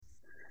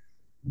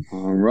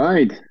All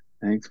right.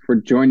 Thanks for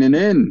joining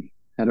in.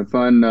 Had a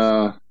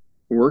fun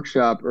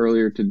workshop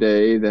earlier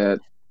today that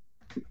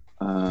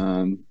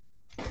um,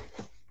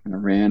 kind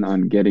of ran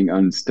on getting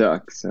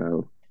unstuck.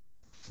 So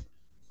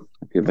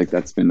I feel like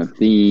that's been a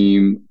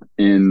theme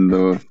in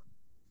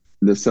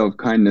the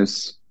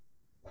self-kindness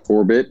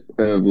orbit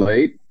of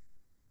late.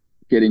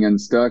 Getting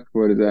unstuck.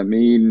 What does that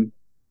mean?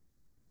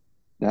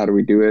 How do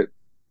we do it?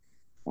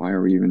 Why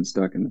are we even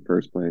stuck in the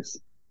first place?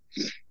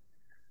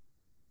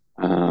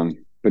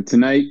 But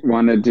tonight,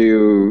 wanted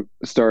to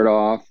start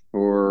off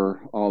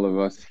for all of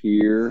us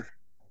here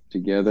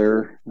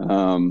together.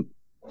 I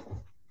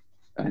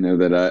know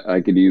that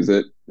I could use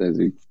it as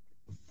we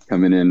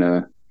coming in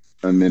a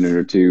minute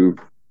or two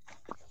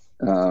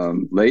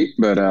late,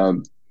 but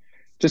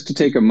just to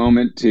take a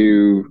moment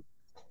to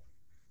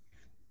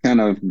kind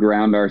of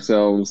ground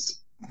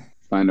ourselves,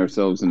 find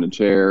ourselves in a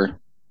chair.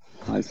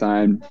 My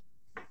side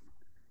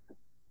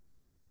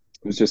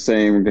was just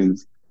saying we're going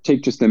to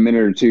take just a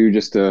minute or two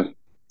just to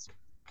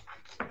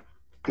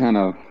kind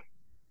of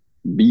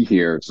be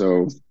here.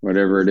 So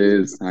whatever it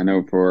is, I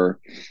know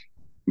for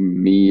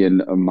me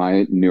and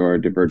my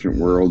neurodivergent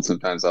world,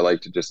 sometimes I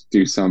like to just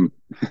do some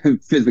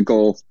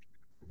physical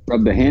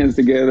rub the hands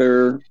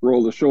together,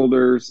 roll the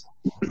shoulders,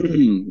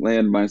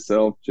 land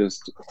myself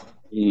just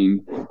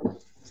being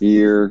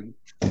here,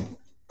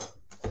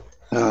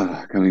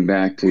 coming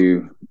back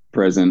to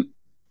present.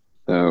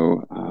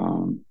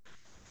 So,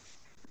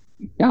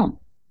 yeah.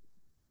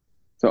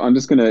 So I'm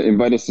just going to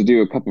invite us to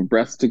do a couple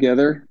breaths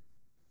together.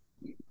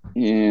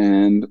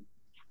 And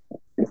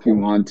if you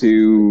want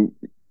to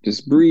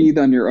just breathe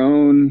on your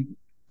own,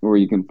 or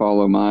you can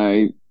follow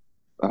my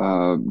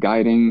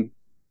guiding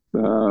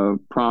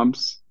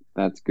prompts,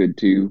 that's good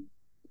too.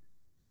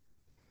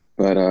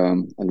 But I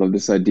love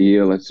this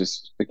idea. Let's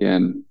just,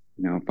 again,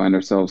 find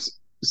ourselves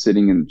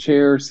sitting in a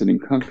chair, sitting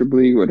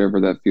comfortably,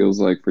 whatever that feels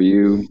like for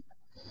you.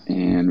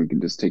 And we can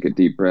just take a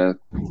deep breath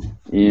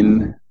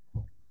in.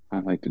 I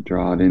like to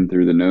draw it in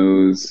through the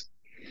nose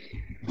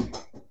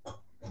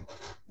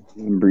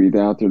and breathe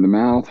out through the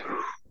mouth.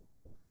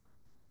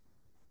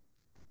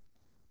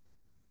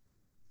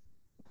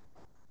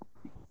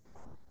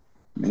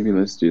 Maybe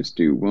let's just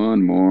do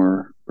one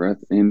more breath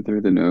in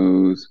through the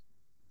nose,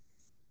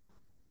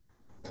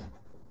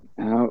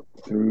 out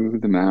through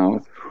the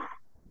mouth,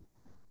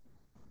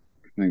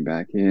 coming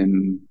back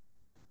in.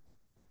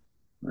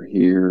 We're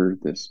here,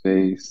 this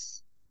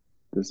space,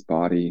 this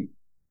body,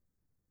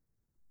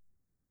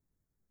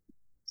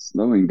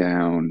 slowing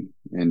down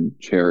and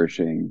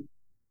cherishing.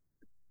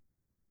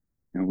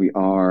 And we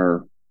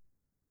are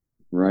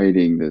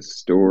writing this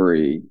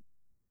story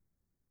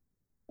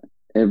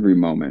every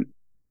moment.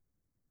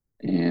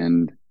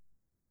 And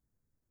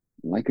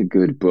like a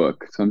good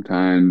book,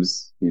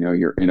 sometimes,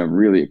 you're in a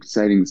really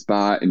exciting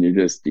spot and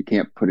you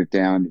can't put it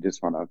down. You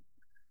just want to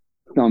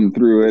thumb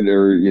through it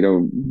or,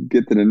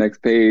 get to the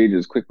next page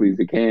as quickly as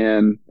you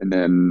can. And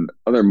then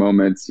other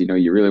moments,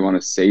 you really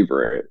want to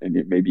savor it. And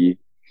maybe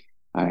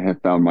I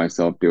have found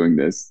myself doing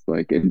this,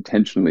 like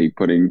intentionally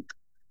putting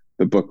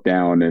the book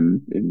down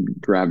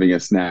and grabbing a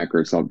snack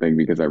or something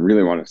because I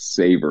really want to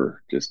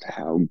savor just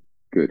how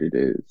good it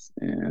is.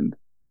 And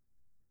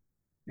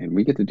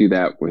we get to do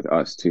that with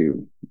us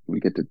too. We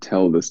get to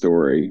tell the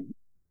story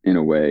in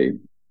a way,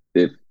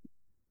 if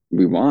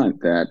we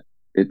want, that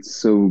it's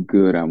so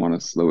good, I want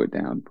to slow it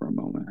down for a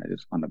moment. I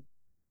just want to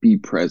be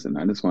present.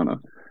 I just want to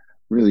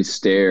really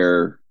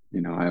stare.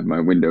 I have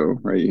my window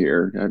right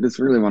here. I just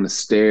really want to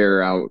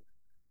stare out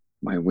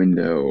my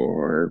window,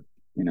 or,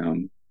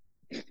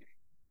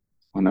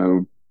 want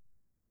to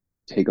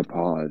take a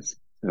pause.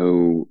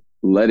 So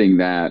letting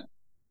that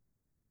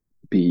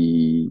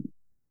be,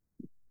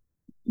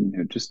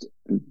 just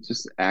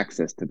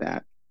access to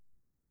that.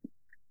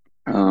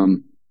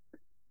 Um,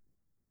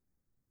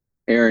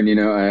 Aaron,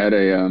 I had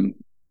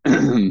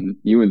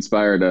you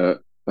inspired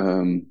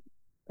an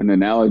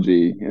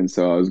analogy, and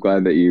so I was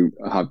glad that you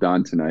hopped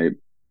on tonight.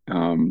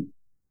 Um,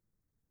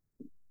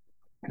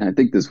 and I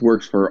think this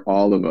works for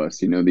all of us.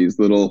 These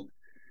little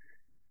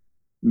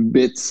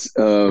bits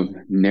of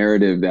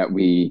narrative that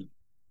we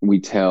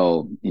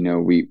tell.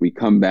 We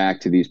come back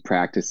to these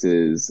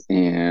practices,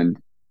 and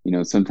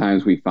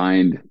sometimes we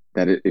find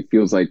that it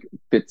feels like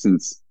fits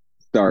and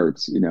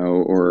starts.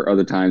 Or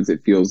other times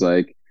it feels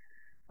like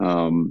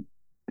um,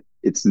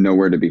 it's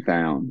nowhere to be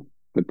found.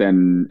 But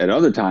then at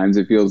other times,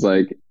 it feels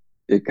like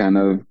it kind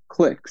of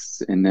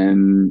clicks. And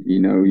then,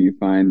 you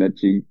find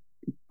that you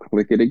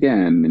click it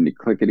again and you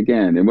click it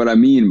again. And what I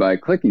mean by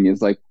clicking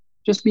is like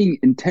just being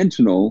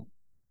intentional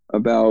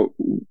about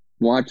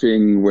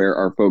watching where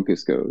our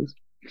focus goes.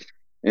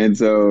 And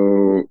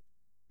so,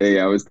 hey,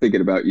 I was thinking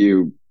about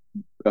you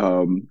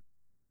um,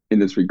 in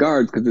this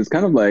regards because it's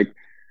kind of like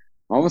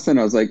all of a sudden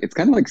I was like, it's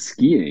kind of like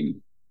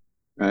skiing,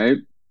 right?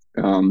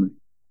 Um,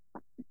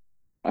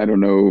 I don't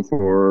know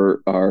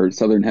for our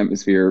Southern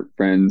Hemisphere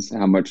friends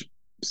how much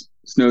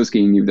snow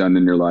skiing you've done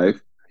in your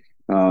life.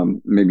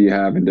 Maybe you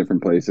have in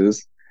different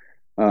places.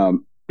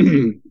 Um,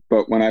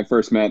 but when I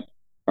first met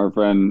our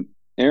friend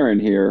Aaron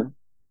here,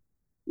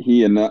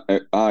 he and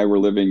I were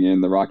living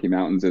in the Rocky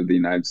Mountains of the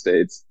United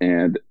States,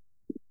 and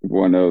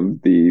one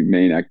of the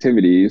main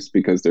activities,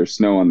 because there's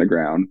snow on the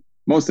ground,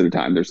 most of the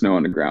time there's snow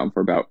on the ground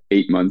for about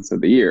 8 months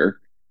of the year,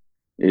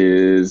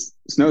 is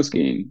snow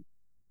skiing.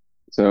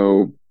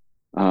 So,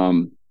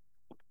 um,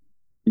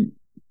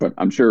 but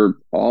I'm sure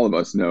all of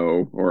us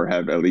know or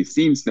have at least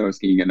seen snow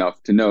skiing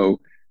enough to know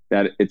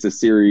that it's a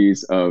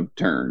series of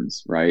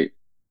turns, right?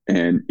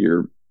 And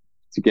you're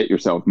to get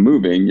yourself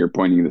moving, you're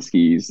pointing the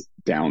skis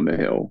down the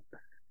hill.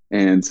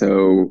 And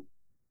so,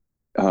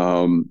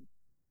 um,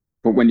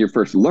 but when you're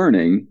first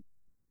learning,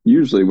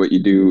 usually what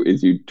you do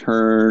is you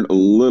turn a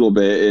little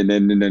bit and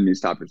then you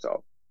stop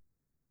yourself.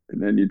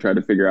 And then you try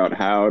to figure out,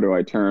 how do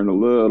I turn a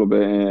little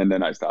bit, and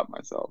then I stop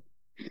myself.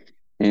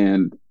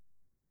 And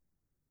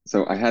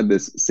so I had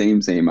this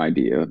same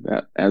idea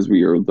that as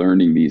we are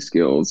learning these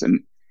skills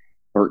and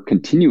are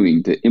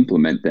continuing to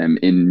implement them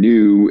in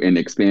new and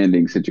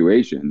expanding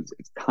situations,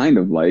 it's kind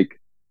of like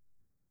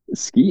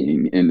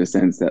skiing in the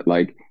sense that,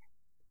 like,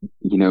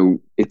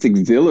 it's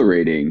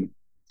exhilarating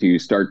to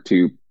start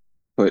to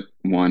put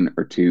one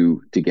or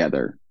two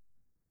together,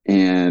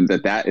 and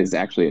that is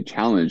actually a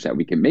challenge that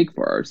we can make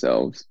for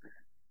ourselves.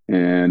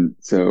 And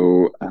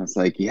so I was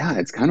like, yeah,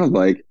 it's kind of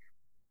like,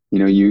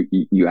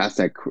 you ask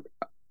that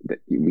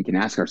we can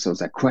ask ourselves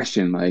that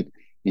question, like,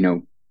 you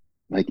know,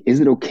 like, is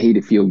it okay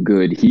to feel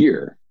good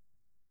here?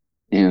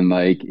 And,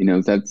 like,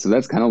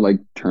 that's kind of like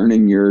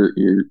turning your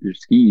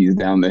skis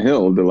down the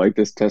hill to, like,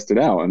 just test it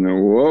out. And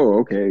then, whoa,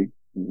 okay.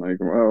 I'm like,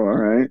 whoa, all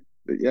right.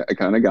 But yeah, I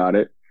kind of got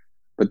it.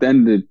 But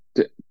then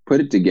to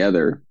put it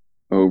together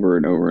over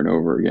and over and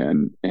over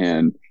again.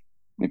 And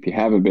if you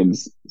haven't been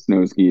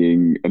snow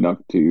skiing enough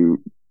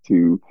to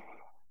to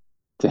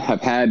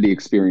have had the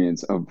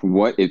experience of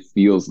what it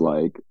feels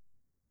like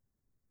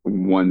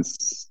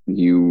once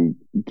you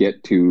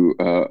get to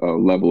a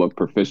level of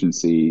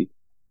proficiency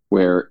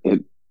where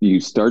you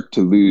start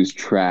to lose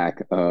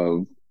track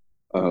of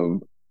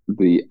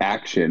the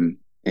action,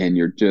 and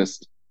you're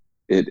just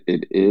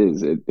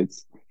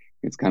it's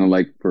kind of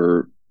like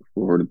for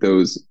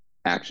those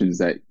actions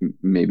that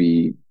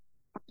maybe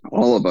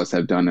all of us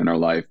have done in our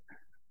life,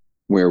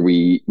 where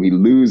we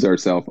lose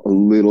ourselves a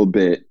little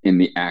bit in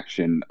the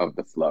action of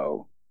the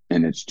flow,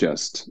 and it's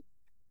just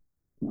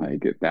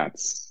like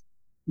that's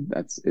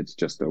it's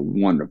just a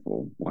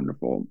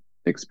wonderful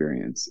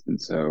experience. And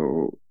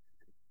so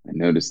I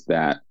noticed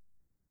that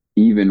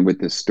even with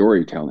the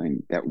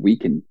storytelling, that we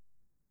can,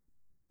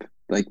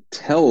 like,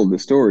 tell the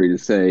story to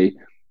say,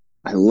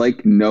 I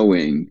like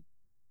knowing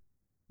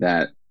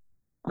that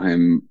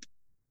I'm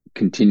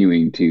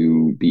continuing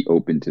to be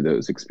open to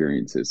those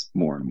experiences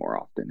more and more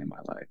often in my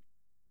life.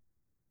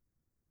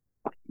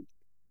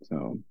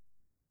 So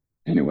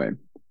anyway,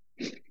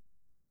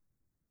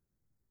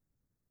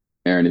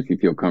 Aaron, if you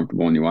feel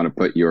comfortable and you want to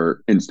put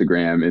your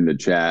Instagram in the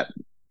chat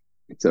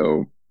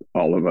so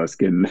all of us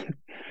can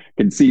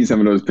see some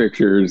of those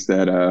pictures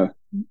that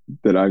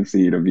I've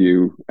seen of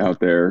you out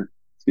there.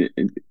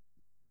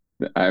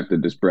 I have to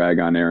just brag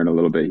on Aaron a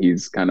little bit.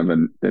 He's kind of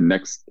the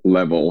next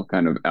level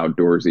kind of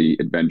outdoorsy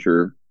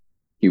adventure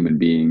human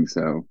being.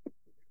 So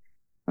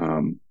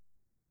um,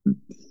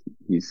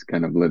 he's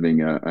kind of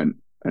living an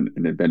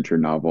adventure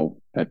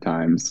novel at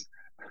times,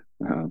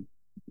 uh,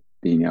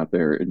 being out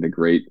there in the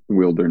great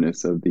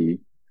wilderness of the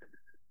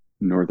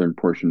northern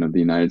portion of the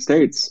United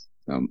States.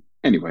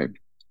 Anyway,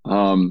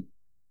 um,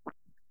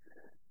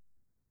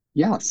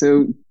 yeah,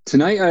 so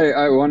tonight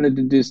I wanted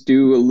to just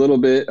do a little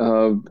bit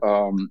of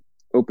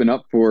open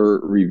up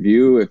for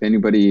review. If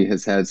anybody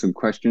has had some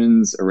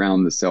questions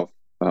around the self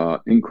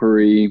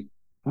inquiry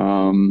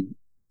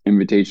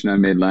invitation I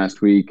made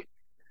last week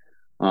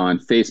on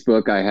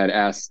Facebook, I had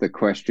asked the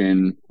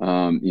question,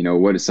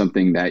 what is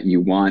something that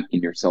you want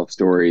in your self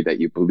story that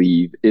you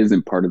believe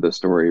isn't part of the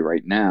story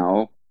right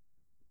now?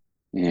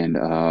 And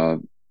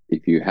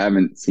if you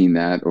haven't seen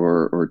that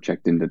or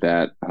checked into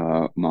that,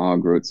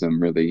 Mahog wrote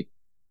some really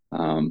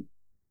um,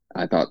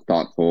 I thought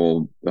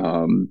thoughtful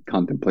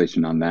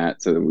contemplation on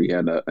that. So we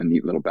had a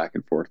neat little back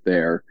and forth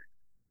there.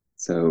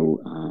 So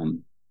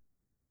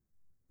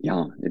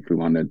yeah, if we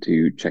wanted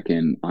to check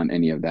in on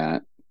any of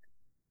that,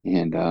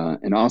 and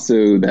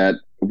also that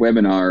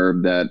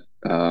webinar that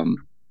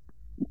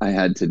I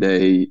had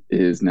today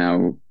is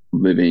now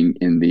living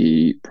in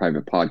the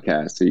private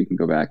podcast, so you can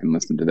go back and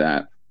listen to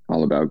that,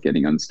 all about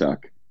getting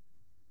unstuck.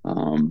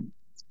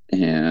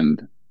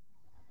 And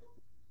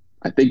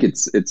I think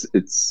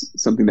it's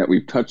something that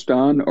we've touched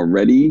on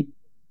already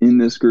in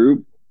this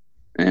group,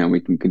 and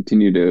we can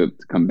continue to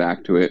come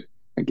back to it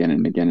again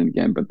and again and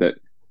again. But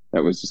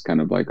that was just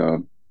kind of like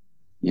a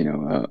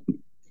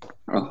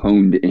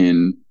honed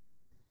in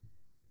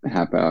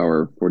half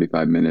hour,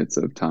 45 minutes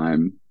of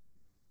time.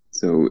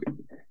 So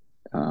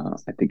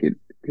I think it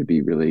could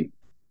be really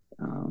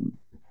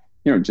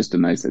just a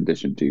nice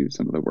addition to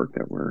some of the work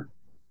that we're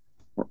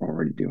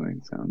already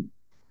doing.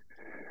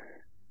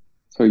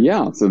 So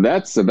yeah, so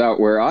that's about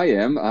where I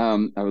am.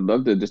 I would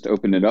love to just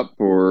open it up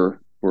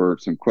for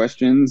some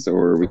questions,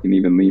 or we can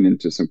even lean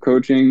into some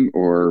coaching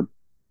or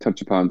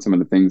touch upon some of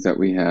the things that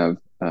we have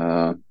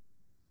uh,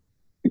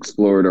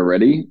 explored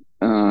already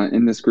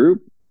in this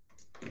group,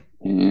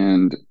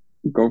 and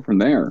go from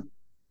there.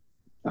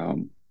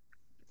 Um,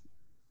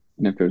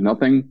 and if there's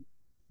nothing,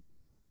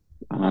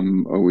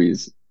 I'm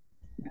always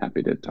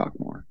happy to talk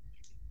more.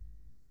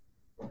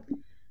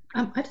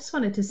 I just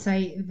wanted to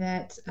say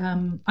that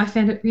I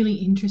found it really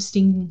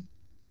interesting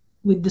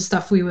with the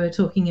stuff we were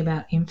talking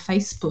about in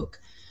Facebook,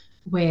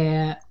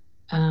 where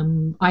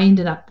I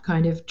ended up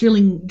kind of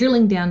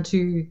drilling down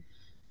to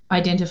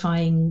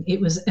identifying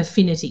it was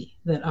affinity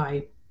that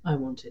I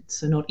wanted,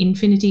 so not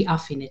infinity,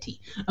 affinity,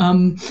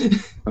 um,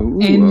 Oh,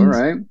 all and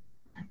right.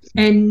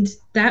 and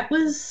that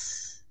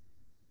was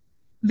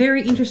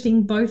very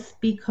interesting, both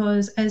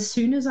because as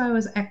soon as I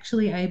was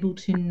actually able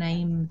to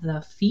name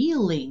the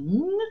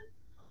feeling,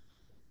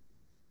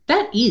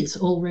 that is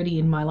already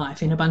in my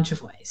life in a bunch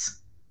of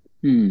ways.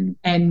 Hmm.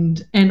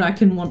 And I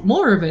can want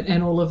more of it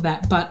and all of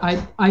that. But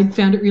I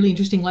found it really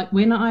interesting. Like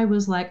when I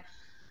was like,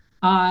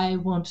 I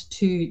want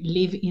to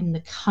live in the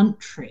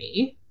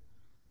country,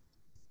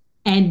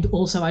 and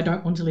also I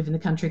don't want to live in the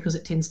country because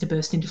it tends to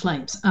burst into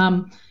flames.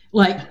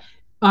 Like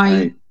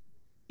I,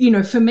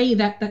 Right. for me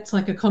that's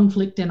like a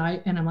conflict, and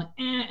I'm like,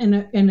 and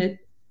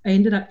I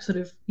ended up sort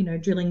of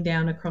drilling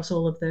down across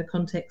all of the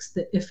context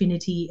that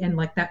affinity, and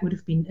like that would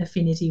have been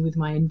affinity with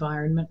my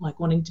environment, like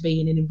wanting to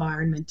be in an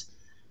environment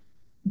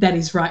that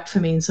is right for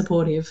me and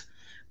supportive.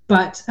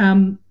 But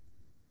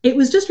it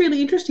was just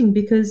really interesting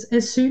because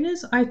as soon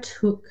as I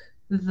took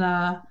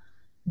the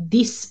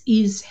this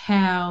is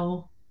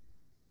how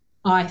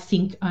I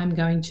think I'm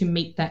going to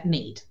meet that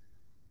need,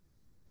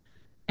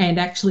 and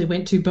actually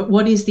went to, but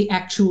what is the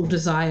actual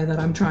desire that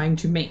I'm trying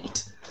to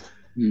meet?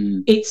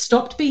 Hmm. It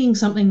stopped being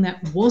something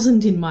that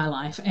wasn't in my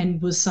life and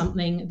was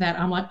something that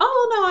I'm like,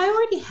 oh no, I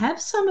already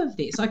have some of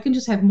this. I can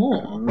just have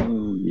more.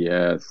 Oh,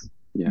 yes.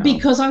 Yeah.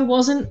 Because I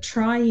wasn't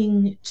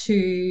trying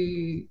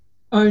to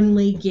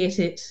only get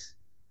it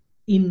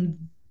in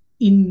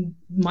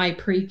my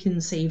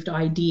preconceived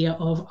idea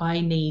of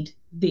I need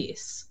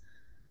this.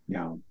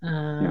 Yeah. Yeah.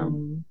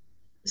 Um,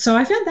 so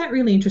I found that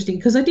really interesting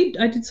because I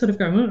did sort of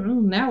go, oh,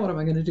 now what am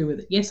I going to do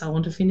with it? Yes, I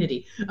want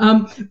affinity.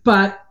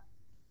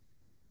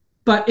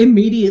 But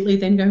immediately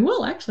then going,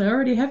 well, actually, I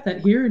already have that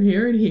here and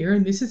here and here,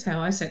 and this is how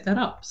I set that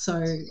up.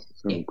 So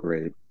So yeah.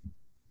 great.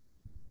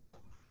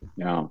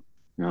 Yeah.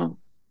 Yeah.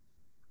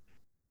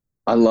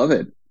 I love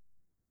it.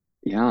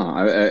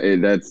 Yeah.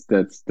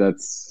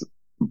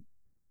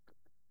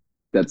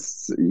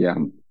 That's yeah.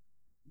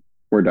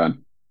 We're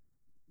done.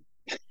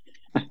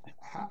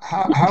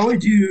 How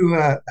would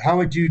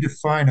you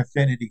define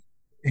affinity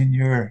in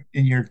your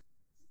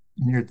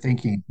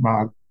thinking,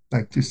 Mog?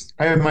 Like, just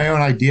I have my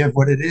own idea of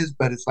what it is,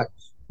 but it's like,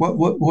 what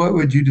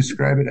would you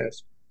describe it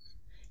as?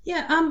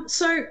 Yeah,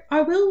 so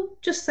I will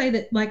just say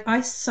that like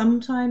I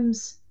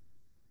sometimes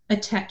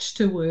attach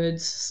to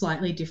words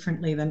slightly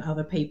differently than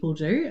other people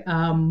do.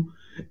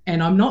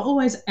 And I'm not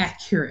always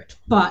accurate,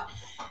 but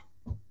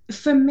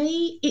for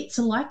me, it's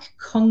like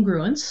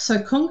congruence. So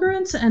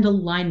congruence and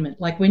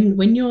alignment, like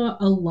when you're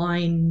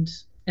aligned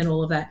and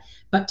all of that.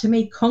 But to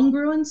me,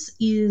 congruence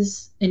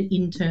is an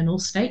internal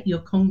state. You're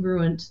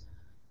congruent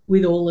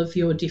with all of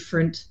your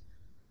different,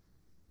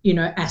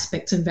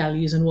 aspects and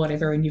values and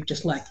whatever, and you've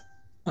just like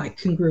I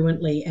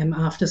congruently am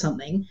after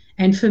something.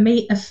 And for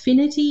me,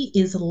 affinity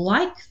is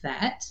like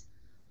that,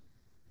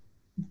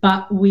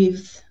 but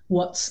with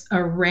what's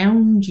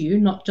around you,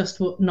 not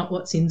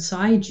what's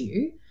inside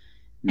you.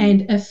 Mm.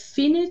 And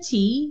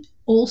affinity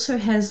also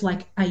has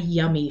like a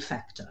yummy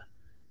factor.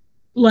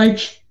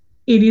 Like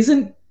it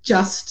isn't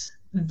just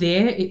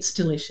there, it's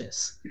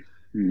delicious.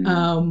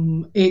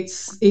 Mm.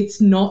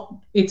 It's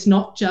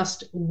not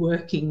just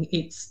working,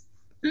 it's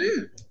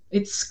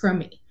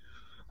scrummy.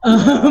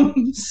 Yeah.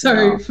 So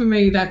Yeah. for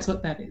me, that's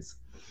what that is.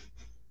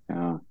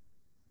 Yeah.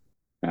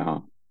 Yeah.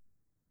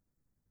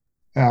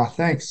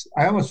 Thanks.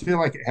 I almost feel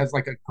like it has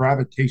like a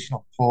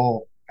gravitational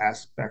pull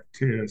aspect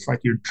too. It's like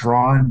you're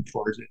drawn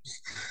towards it.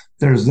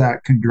 There's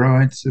that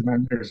congruence, and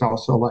then there's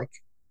also like,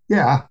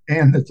 yeah,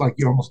 and it's like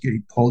you're almost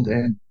getting pulled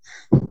in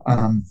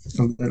a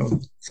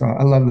little. So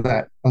I love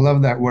that. I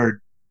love that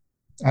word.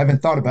 I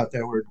haven't thought about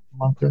that word in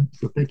a long time.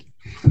 So thank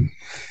you.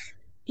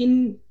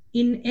 In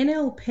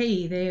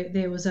NLP,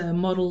 there was a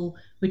model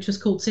which was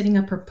called setting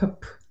up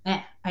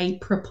a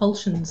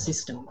propulsion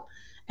system,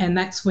 and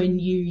that's when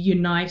you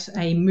unite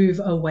a move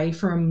away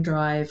from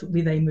drive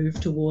with a move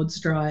towards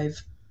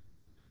drive,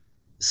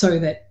 so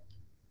that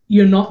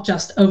you're not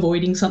just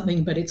avoiding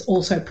something, but it's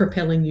also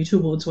propelling you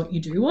towards what you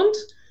do want.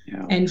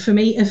 Yeah. And for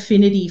me,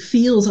 affinity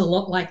feels a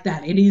lot like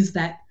that. It is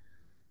that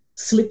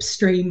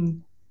slipstream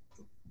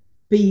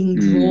being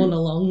drawn Mm.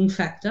 along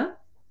factor,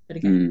 but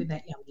again with Mm.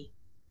 that yummy.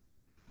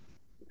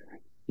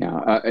 Yeah.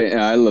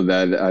 I love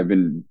that. I've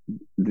been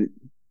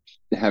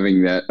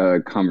having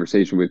that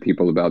conversation with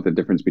people about the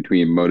difference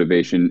between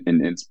motivation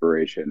and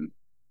inspiration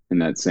in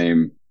that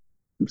same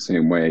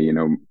way.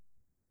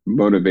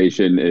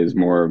 Motivation is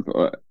more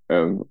of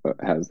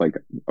has like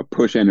a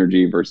push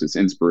energy versus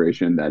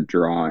inspiration, that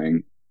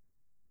drawing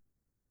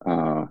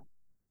uh,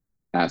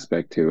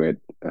 aspect to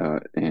it,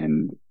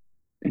 and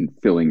and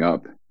filling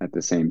up at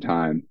the same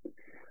time.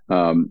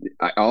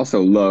 I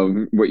also love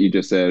what you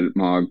just said,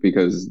 Mog,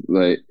 because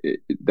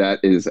that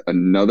is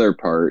another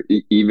part,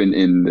 even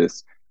in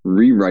this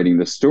rewriting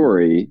the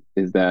story,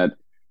 is that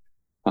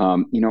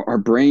our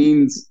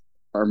brains,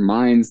 our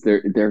minds,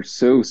 they're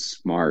so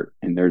smart,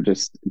 and they're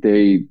just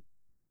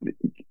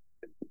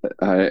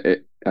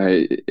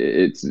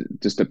it's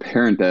just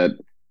apparent that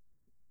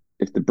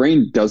if the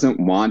brain doesn't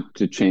want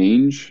to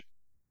change,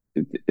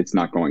 it's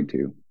not going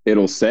to.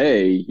 It'll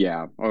say,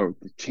 yeah, oh,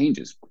 the change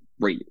is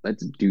great,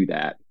 let's do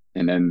that.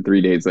 And then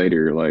 3 days later,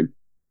 you're like,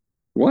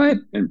 what?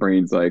 And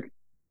brain's like,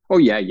 oh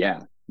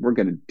yeah, we're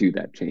gonna do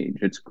that change.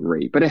 It's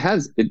great. But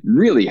it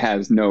really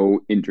has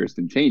no interest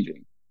in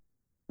changing,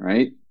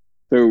 right?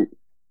 So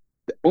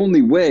the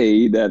only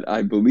way that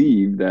I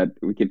believe that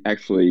we can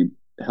actually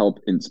help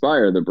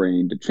inspire the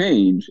brain to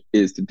change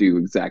is to do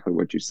exactly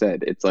what you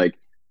said. It's like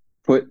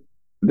put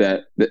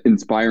the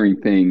inspiring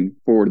thing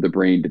for the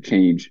brain to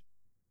change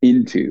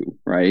into,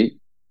 right?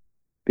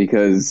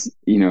 Because,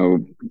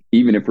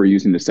 even if we're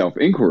using the self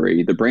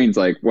inquiry, the brain's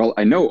like, well,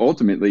 I know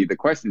ultimately the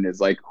question is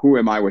like, who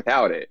am I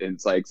without it? And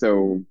it's like,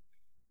 so,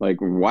 like,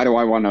 why do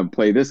I want to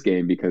play this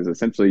game? Because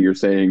essentially you're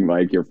saying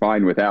like you're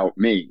fine without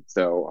me,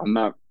 so I'm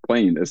not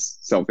playing this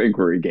self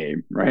inquiry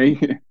game,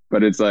 right?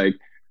 But it's like,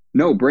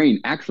 no,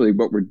 brain, actually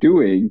what we're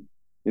doing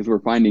is we're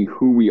finding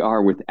who we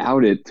are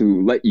without it,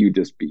 to let you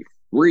just be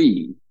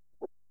free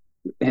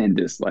and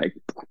just like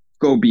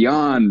go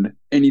beyond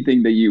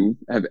anything that you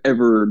have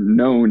ever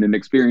known and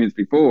experienced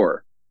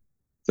before.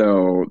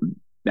 So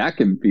that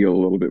can feel a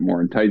little bit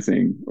more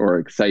enticing or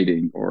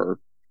exciting, or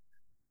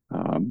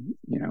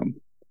you know,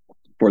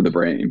 for the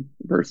brain,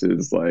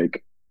 versus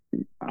like,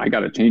 I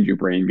got to change your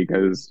brain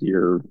because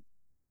you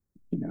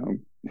know,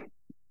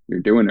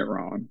 you're doing it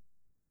wrong.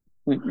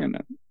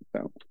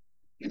 So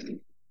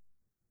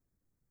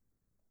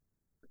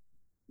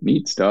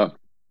neat stuff.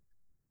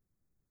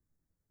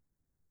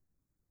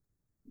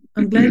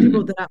 I'm glad you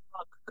brought that up,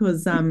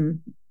 because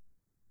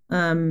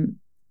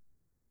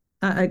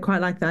I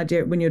quite like the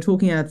idea. When you're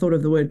talking, I thought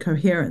of the word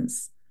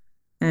coherence,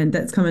 and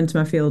that's come into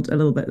my field a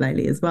little bit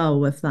lately as well,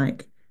 with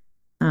like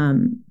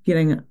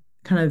getting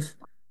kind of,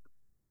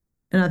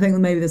 and I think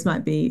maybe this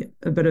might be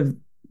a bit of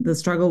the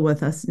struggle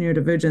with us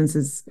neurodivergence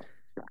is,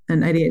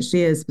 and ADHD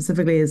is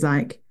specifically, is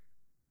like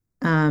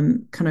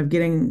kind of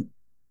getting,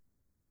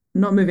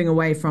 not moving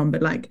away from,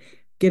 but like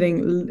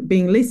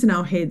being less in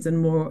our heads and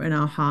more in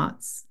our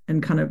hearts,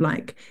 and kind of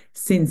like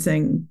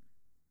sensing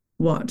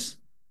what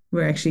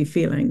we're actually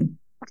feeling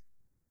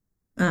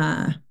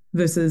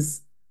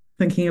versus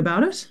thinking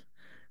about it.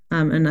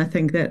 And I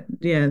think that,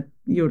 yeah,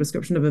 your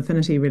description of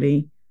affinity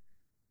really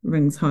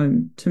rings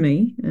home to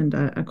me, and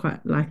I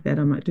quite like that.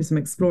 I might do some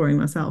exploring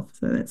myself,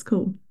 so that's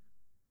cool.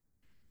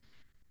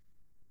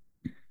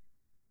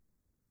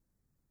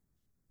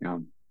 Yeah.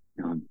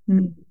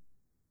 Mm.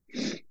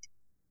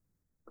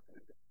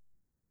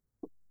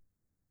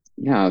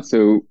 Yeah.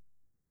 So,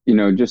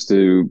 just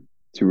to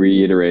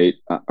reiterate,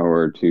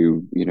 or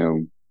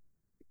to,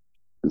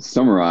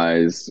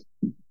 summarize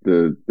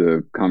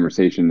the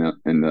conversation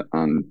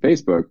on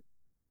Facebook,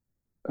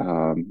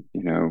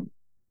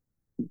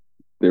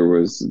 there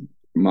was,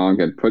 Mog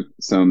had put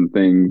some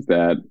things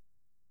that,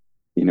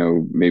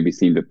 maybe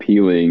seemed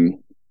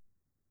appealing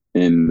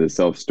in the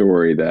self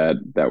story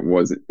that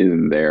wasn't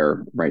in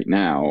there right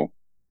now.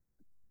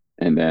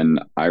 And then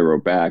I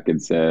wrote back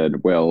and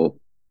said, well,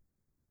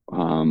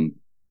 um,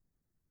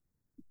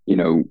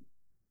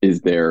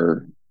 is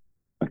there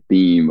a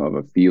theme of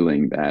a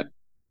feeling that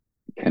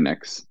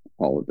connects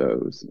all of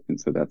those? And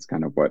so that's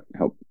kind of what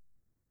helped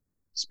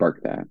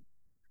spark that.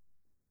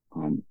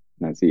 And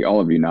I see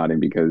all of you nodding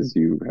because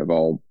you have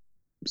all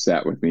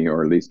sat with me,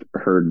 or at least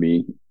heard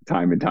me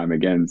time and time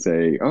again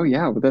say, oh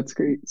yeah, well, that's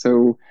great.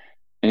 So,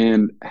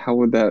 and how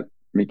would that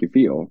make you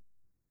feel?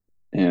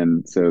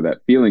 And so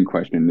that feeling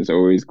question is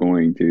always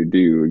going to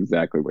do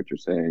exactly what you're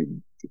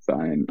saying,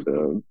 designed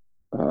of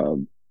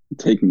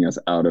taking us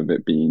out of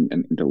it being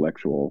an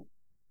intellectual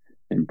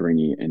and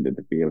bringing it into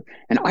the field.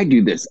 And I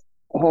do this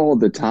all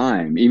the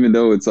time, even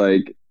though it's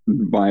like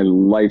my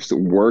life's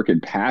work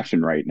and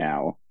passion right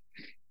now.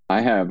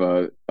 I have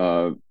a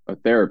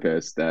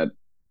therapist that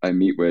I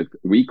meet with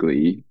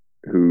weekly,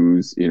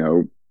 who's,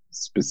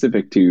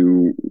 specific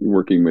to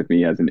working with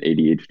me as an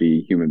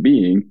ADHD human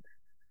being.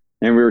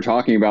 And we were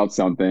talking about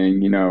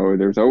something,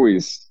 there's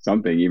always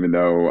something, even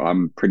though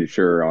I'm pretty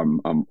sure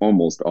I'm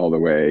almost all the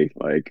way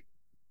like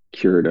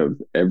cured of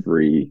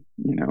every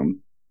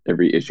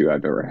issue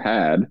I've ever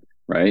had,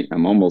 right?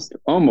 I'm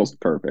almost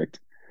perfect.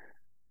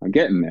 I'm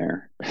getting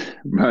there.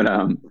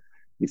 But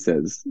he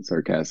says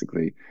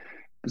sarcastically.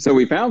 So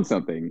we found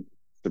something,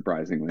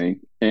 surprisingly,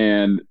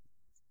 and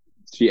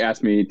she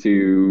asked me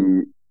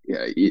to,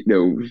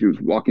 she was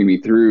walking me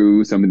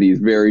through some of these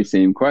very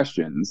same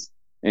questions.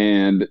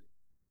 And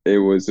it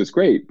was just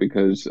great,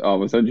 because all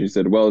of a sudden she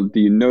said, well, do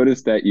you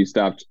notice that you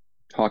stopped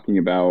talking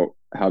about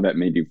how that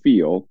made you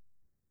feel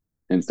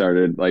and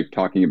started like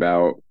talking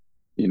about,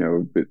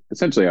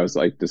 essentially I was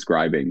like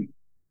describing,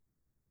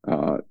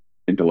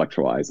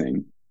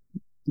 intellectualizing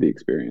the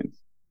experience.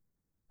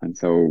 And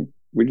so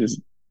we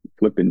just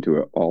flip into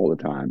it all the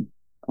time,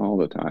 all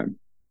the time.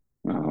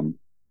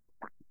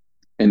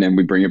 And then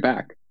we bring it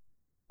back.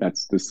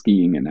 That's the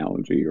skiing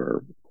analogy,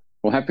 or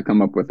we'll have to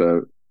come up with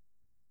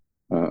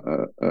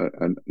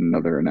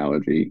another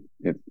analogy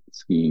if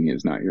skiing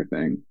is not your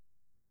thing.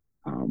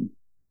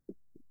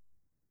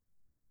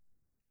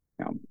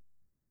 Yeah.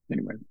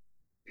 Anyway.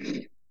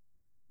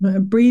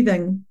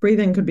 Breathing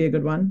could be a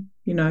good one,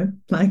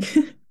 like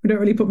we don't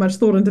really put much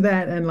thought into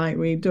that, and like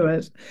we do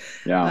it.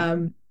 Yeah.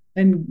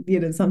 And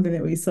yet it's something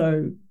that we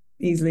so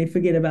easily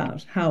forget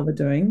about how we're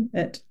doing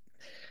it.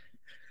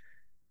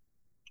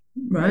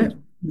 Right?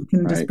 You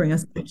can just bring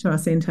us back to our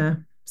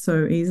center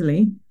so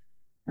easily.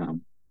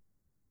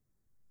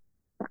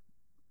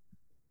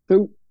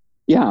 So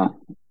yeah,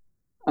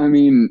 I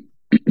mean,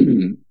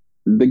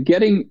 the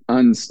getting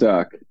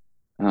unstuck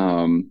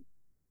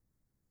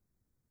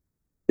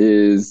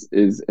has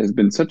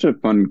been such a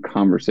fun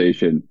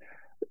conversation.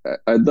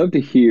 I'd love to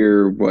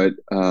hear what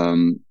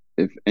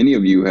if any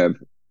of you have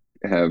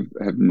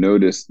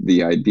noticed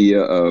the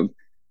idea of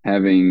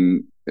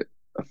having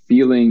a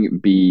feeling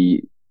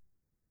be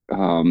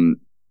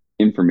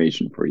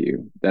information for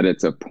you, that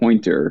it's a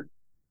pointer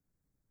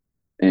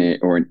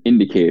or an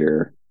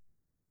indicator,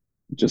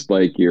 just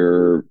like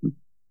your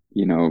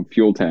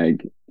fuel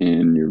tank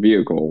in your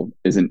vehicle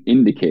is an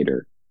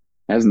indicator.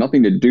 It has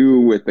nothing to do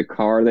with the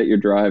car that you're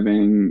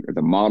driving or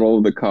the model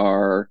of the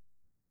car.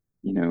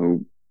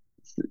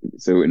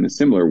 So in a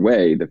similar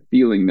way, the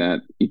feeling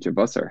that each of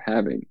us are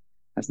having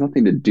has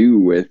nothing to do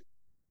with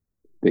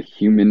the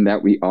human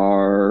that we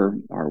are,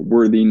 our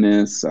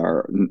worthiness,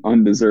 our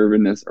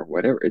undeservedness, or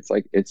whatever. It's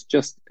like, it's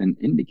just an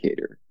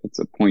indicator. It's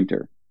a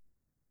pointer.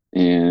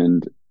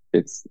 And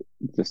it's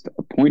just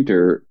a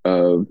pointer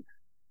of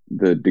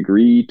the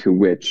degree to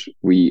which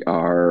we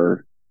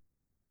are,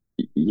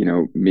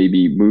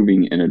 maybe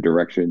moving in a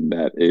direction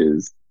that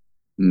is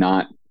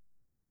not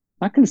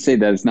going to say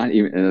that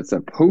it's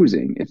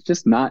opposing. It's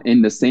just not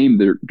in the same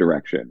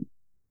direction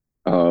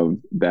of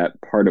that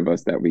part of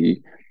us that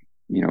we,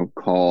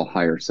 call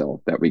higher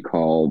self, that we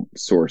call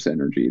source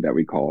energy, that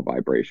we call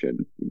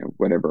vibration,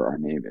 whatever our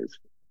name is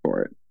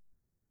for it.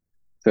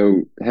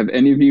 So have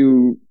any of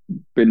you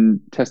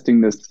been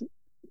testing this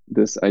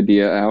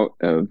idea out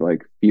of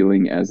like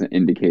feeling as an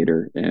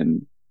indicator,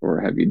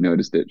 or have you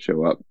noticed it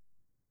show up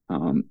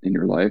in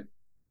your life?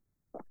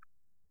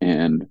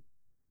 And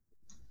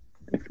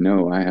if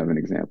no, I have an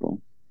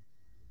example.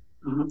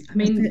 I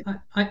mean,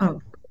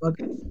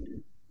 okay.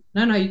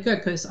 No, you go,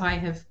 because I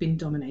have been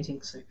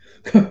dominating. So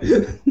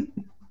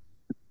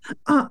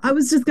I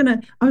was just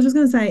gonna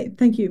say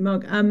thank you,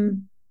 Mog.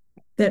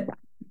 That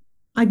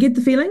I get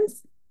the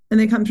feelings and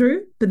they come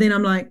through, but then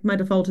I'm like, my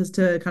default is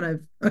to kind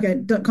of,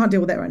 okay, can't deal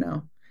with that right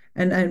now.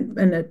 And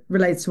it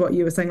relates to what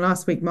you were saying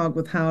last week, Mog,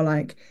 with how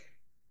like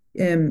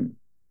you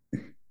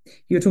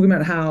were talking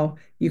about how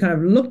you kind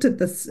of looked at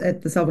the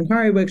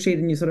self-inquiry worksheet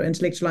and you sort of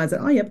intellectualized it.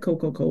 Oh, yep,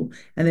 cool.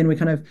 And then we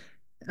kind of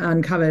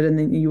uncovered, and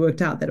then you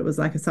worked out that it was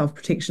like a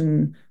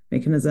self-protection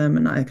mechanism.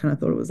 And I kind of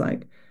thought it was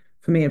like,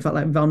 for me, it felt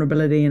like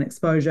vulnerability and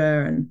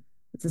exposure. And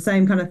it's the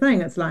same kind of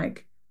thing. It's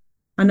like,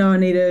 I know I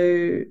need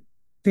to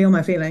feel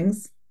my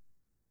feelings,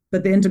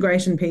 but the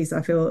integration piece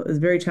I feel is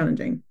very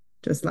challenging.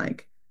 Just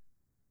like,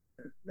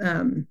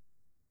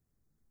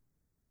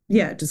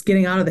 just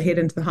getting out of the head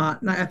into the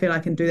heart. Like I feel I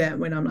can do that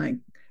when I'm like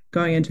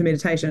going into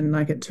meditation,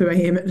 like at 2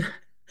 a.m. and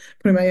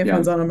putting my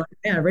earphones on. I'm like,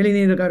 I really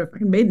need to go to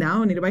fucking bed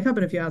now. I need to wake up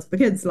in a few hours for the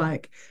kids.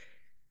 Like,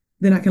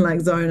 then I can like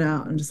zone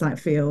out and just like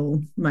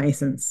feel my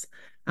essence,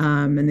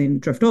 and then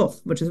drift off,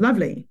 which is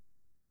lovely.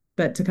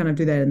 But to kind of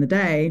do that in the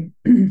day,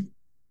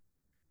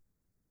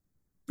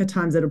 at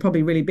times it'll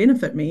probably really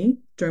benefit me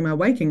during my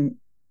waking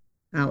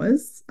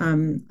hours.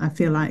 I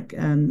feel like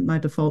my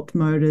default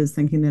mode is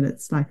thinking that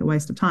it's like a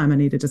waste of time. I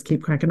need to just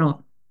keep cracking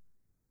on.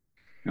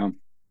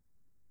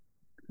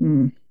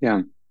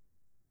 Yeah.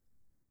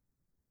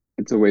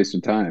 It's a waste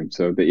of time.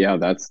 So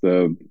that's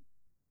the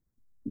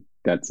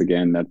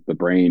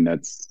brain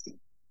that's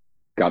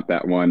got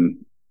that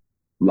one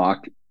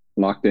locked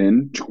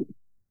in.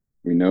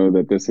 We know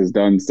that this has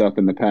done stuff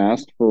in the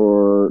past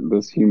for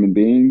this human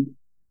being,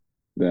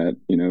 that,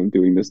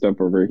 doing this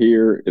stuff over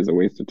here is a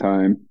waste of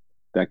time.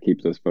 That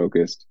keeps us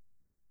focused.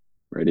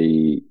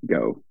 Ready,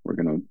 go. We're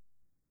going to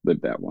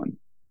live that one.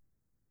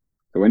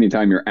 So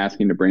anytime you're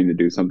asking the brain to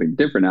do something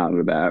different out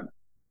of that,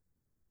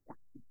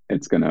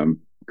 it's going to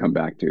come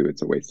back to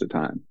it's a waste of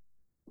time,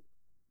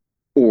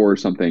 or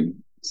something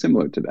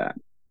similar to that.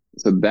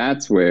 So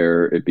that's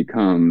where it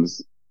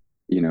becomes,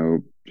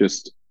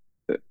 just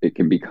it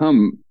can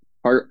become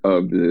part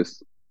of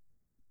this.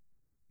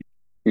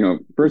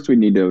 First we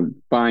need to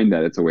find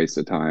that it's a waste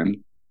of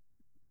time.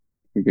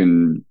 We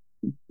can,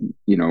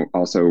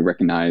 also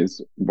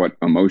recognize what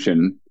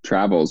emotion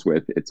travels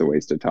with it's a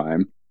waste of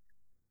time.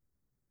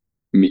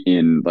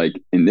 In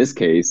this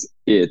case,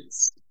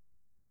 it's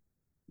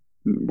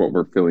what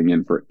we're filling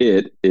in for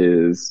it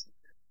is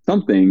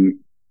something,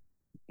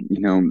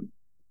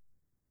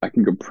 I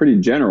can go pretty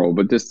general,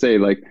 but just say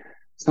like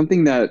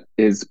something that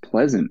is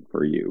pleasant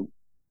for you,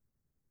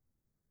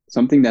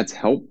 something that's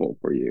helpful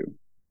for you.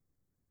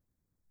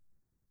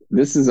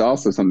 This is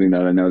also something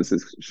that I notice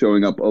is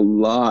showing up a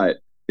lot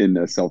in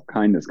the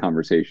self-kindness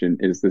conversation,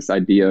 is this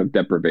idea of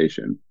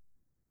deprivation.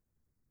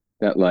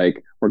 That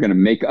like we're going to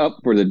make up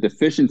for the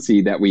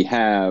deficiency that we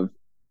have,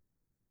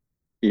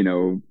 you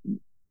know,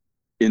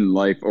 in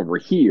life over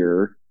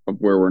here, of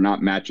where we're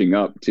not matching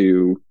up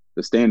to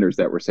the standards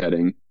that we're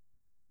setting,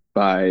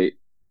 by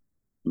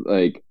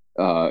like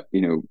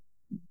you know,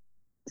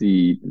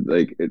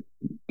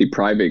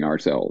 depriving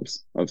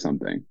ourselves of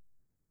something.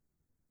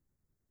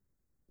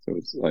 So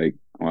it's like,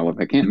 well, if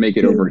I can't make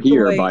it over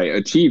here by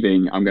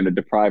achieving, I'm going to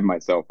deprive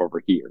myself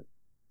over here.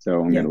 So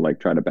I'm going to like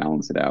try to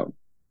balance it out.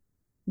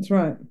 That's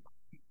right.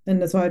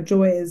 And that's why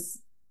joy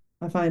is,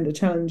 I find, a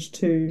challenge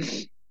to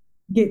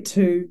get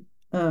to,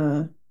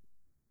 and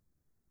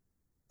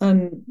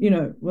you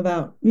know,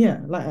 without,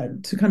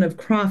 like to kind of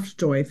craft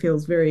joy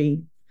feels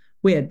very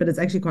weird, but it's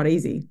actually quite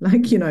easy.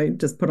 Like, you know,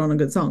 just put on a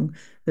good song.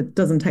 It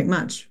doesn't take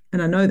much,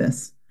 and I know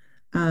this.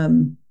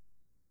 But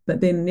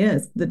then,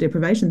 it's the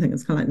deprivation thing.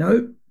 It's kind of like,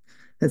 no,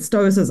 that's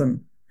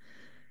stoicism.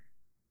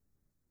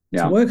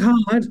 To work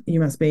hard, you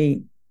must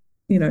be,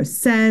 you know,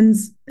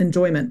 sans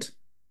enjoyment.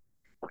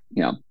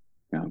 Yeah.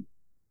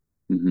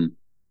 Mm-hmm.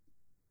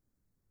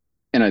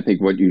 And I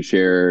think what you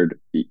shared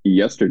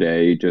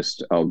yesterday,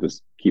 I'll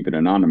just keep it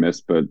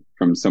anonymous, but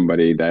from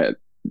somebody that,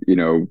 you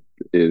know,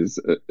 is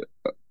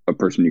a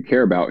person you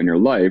care about in your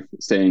life,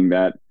 saying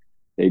that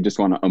they just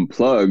want to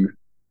unplug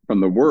from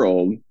the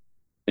world.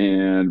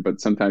 But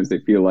sometimes they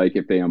feel like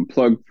if they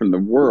unplug from the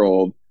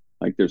world,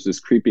 like there's this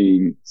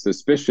creeping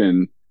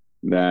suspicion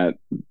that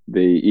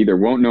they either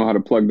won't know how to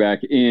plug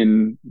back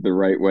in the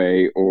right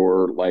way,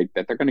 or like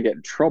that they're going to get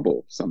in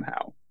trouble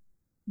somehow,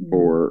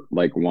 or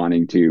like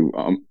wanting to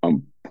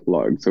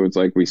unplug. So it's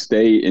like we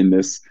stay in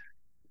this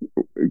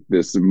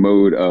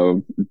mode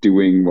of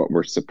doing what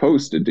we're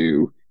supposed to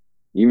do,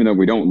 even though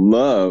we don't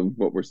love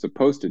what we're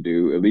supposed to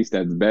do. At least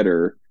that's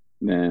better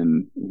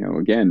than, you know,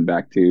 again,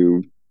 back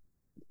to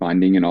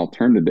finding an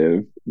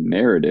alternative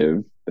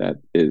narrative that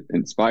it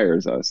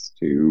inspires us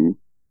to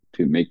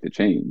make the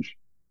change.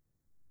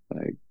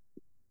 Like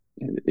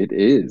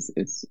it's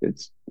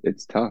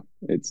tough.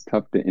 It's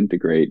tough to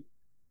integrate,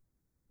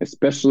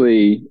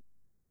 especially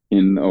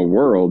in a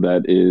world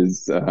that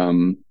is,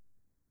 you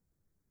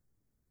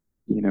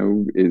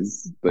know,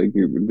 is like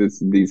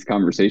these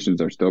conversations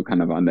are still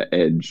kind of on the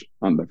edge,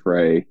 on the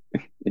fray,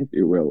 if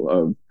you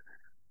will,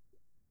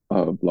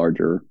 of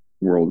larger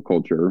world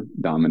culture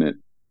dominant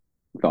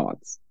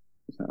thoughts.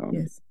 So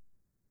yes.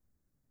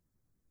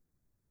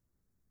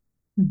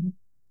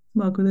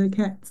 Welcome to the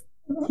cats.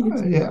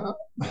 Yeah.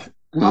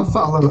 I'll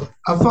follow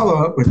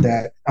up with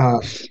that.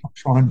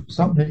 Sean,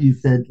 something that you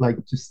said,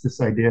 like just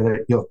this idea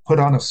that you'll put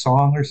on a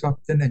song or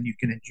something and you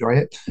can enjoy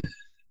it.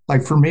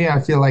 Like for me, I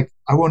feel like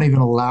I won't even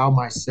allow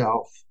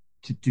myself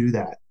to do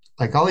that.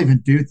 Like I'll even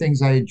do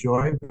things I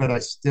enjoy, but I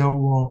still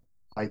won't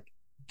like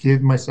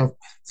give myself.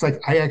 It's like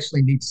I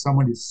actually need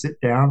someone to sit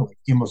down, like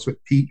almost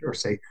with Pete, or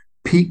say,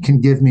 Pete can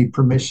give me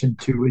permission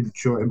to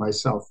enjoy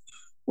myself.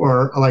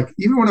 Or like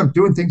even when I'm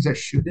doing things I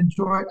should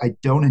enjoy, I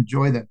don't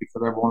enjoy them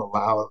because I won't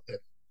allow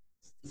it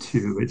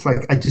to. It's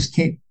like I just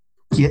can't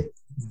get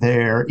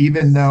there,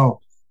 even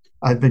though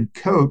I've been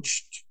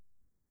coached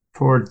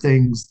toward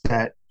things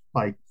that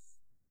like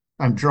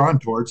I'm drawn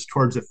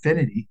towards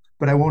affinity,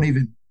 but I won't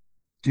even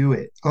do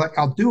it. Like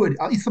I'll do it.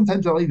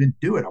 Sometimes I'll even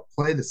do it. I'll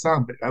play the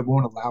song, but I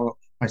won't allow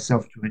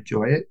myself to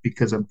enjoy it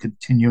because I'm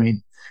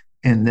continuing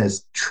in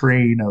this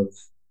train of,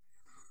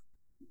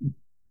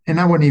 and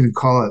I wouldn't even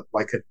call it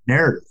like a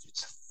narrative.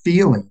 It's a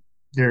feeling.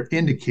 They're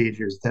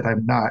indicators that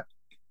I'm not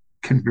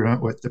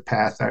congruent with the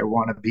path I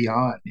want to be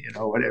on, you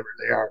know, whatever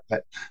they are.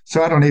 But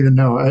so I don't even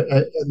know.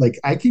 Like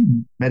I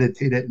can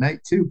meditate at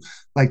night too.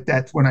 Like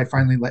that's when I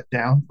finally let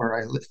down, or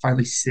I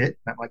finally sit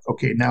and I'm like,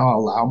 okay, now I'll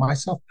allow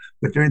myself.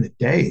 But during the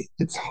day,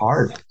 it's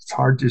hard. It's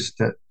hard just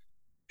to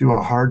do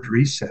a hard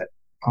reset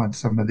on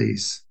some of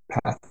these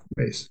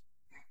pathways.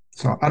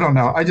 So I don't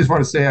know. I just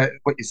want to say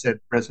what you said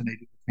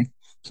resonated with me.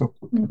 So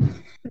thank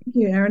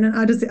you, Aaron. And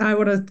I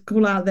want to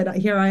call out that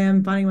here I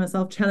am finding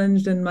myself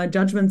challenged in my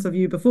judgments of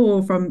you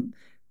before, from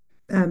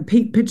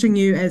pitching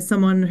you as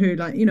someone who,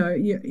 like, you know,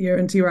 you're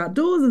into your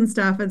outdoors and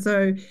stuff, and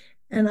so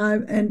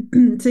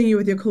and seeing you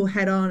with your cool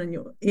hat on and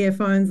your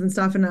earphones and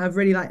stuff, and I've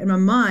really, like, in my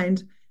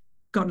mind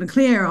gotten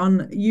clear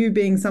on you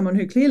being someone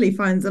who clearly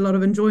finds a lot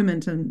of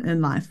enjoyment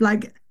in life.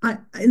 Like I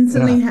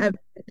instantly have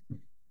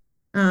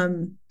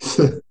isn't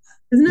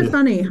it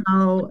funny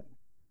how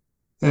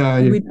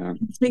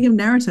speaking of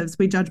narratives,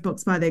 we judge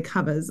books by their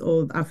covers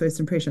or our first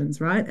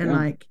impressions, right? And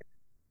like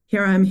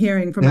here I am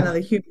hearing from another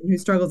human who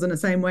struggles in the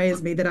same way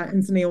as me that I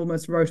instantly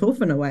almost wrote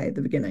off in a way at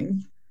the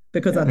beginning,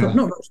 because I thought,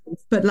 not wrote off,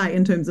 but like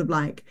in terms of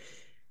like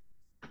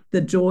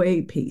the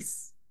joy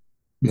piece.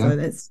 So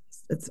it's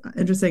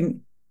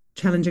interesting,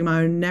 challenging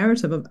my own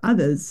narrative of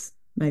others,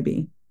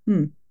 maybe.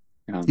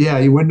 Yeah,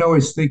 you wouldn't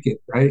always think it,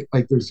 right?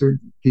 Like there's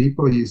certain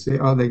people you say,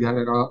 oh, they got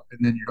it all,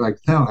 and then you're like,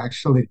 no,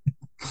 actually,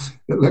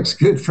 it looks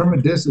good from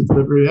a distance,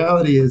 but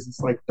reality is it's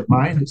like the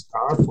mind is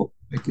powerful.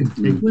 It can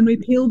take, When we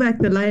peel back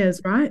the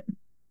layers, right?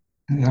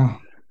 yeah.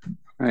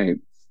 Right.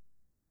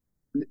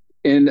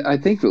 And I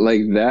think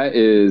like that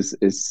is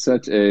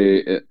such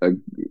a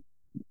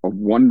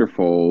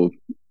wonderful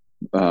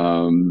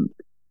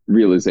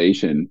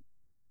realization.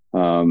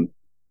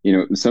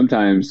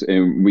 Sometimes,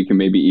 and we can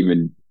maybe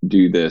even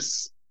do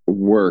this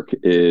work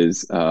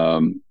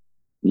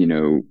you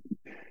know,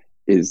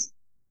 is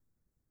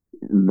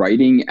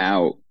writing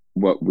out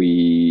what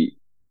we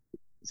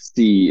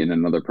see in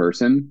another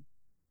person,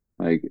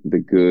 like the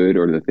good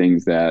or the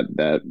things that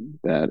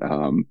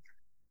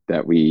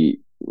we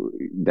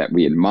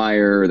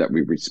admire, that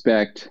we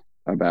respect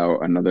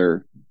about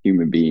another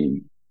human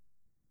being.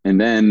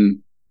 And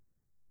then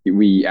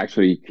we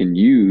actually can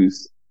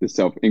use the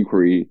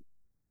self-inquiry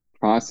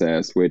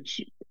process,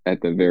 which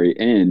at the very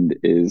end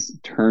is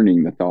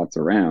turning the thoughts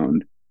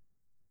around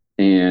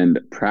and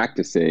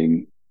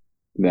practicing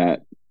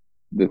that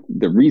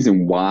the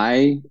reason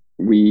why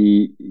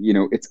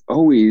it's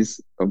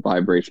always a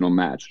vibrational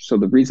match. So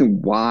the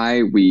reason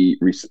why we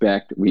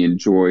respect, we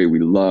enjoy, we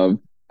love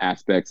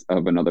aspects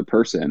of another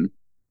person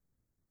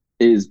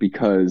is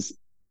because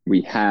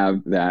we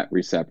have that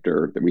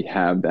receptor, that we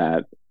have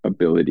that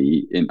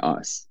ability in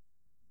us.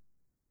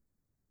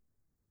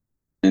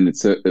 And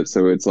it's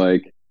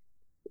like,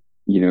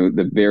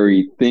 the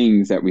very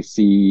things that we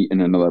see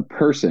in another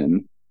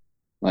person,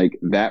 like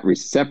that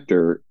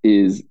receptor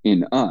is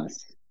in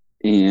us.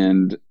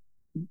 And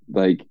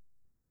like,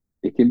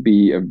 it can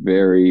be a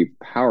very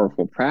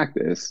powerful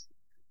practice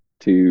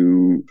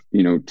to,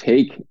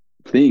 take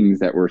things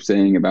that we're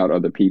saying about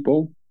other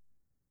people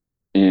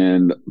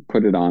and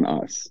put it on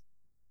us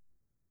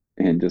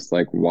and just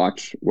like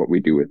watch what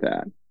we do with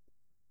that.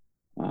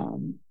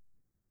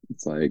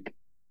 It's like,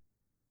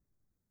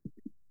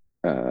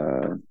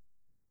 but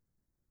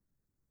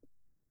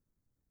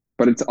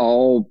it's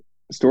all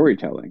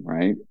storytelling,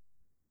 right?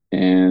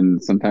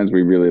 And sometimes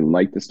we really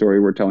like the story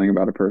we're telling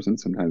about a person.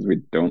 Sometimes we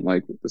don't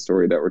like the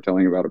story that we're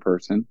telling about a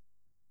person.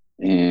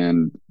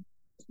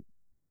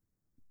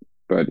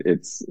 But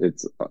it's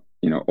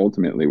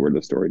ultimately we're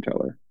the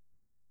storyteller.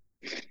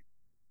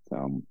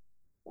 So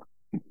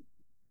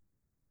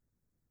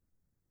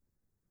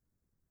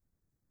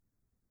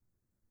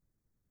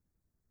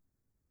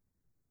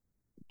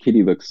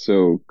Kitty looks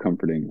so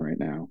comforting right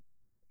now.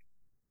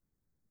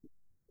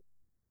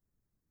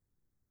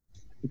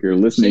 If you're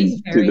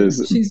listening to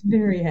this, she's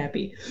very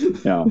happy.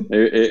 Yeah,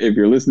 if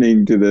you're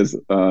listening to this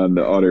on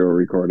the audio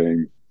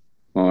recording,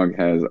 Mog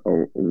has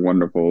a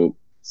wonderful,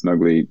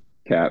 snuggly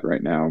cat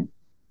right now.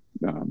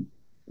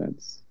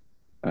 That's,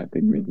 I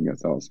think, making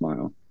us all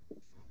smile.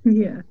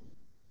 Yeah.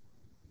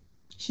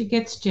 She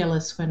gets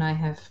jealous when I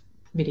have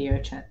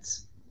video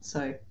chats.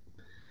 So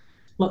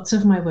lots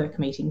of my work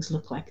meetings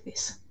look like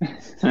this.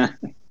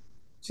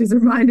 She's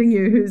reminding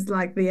you who's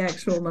like the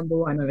actual number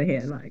one over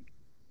here. Like,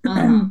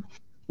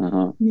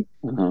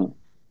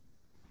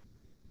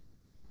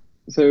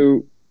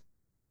 So,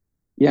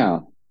 yeah,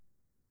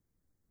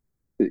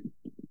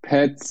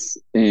 pets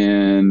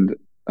and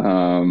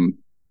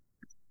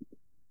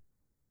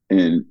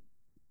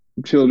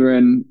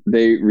children,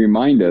 they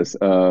remind us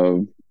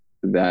of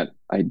that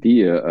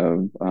idea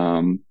of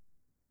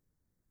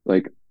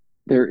like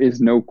there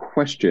is no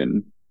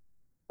question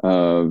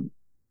of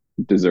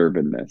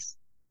deservedness.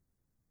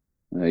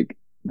 Like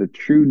the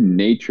true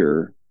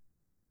nature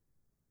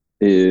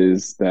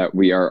is that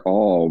we are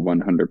all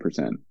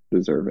 100%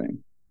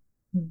 deserving.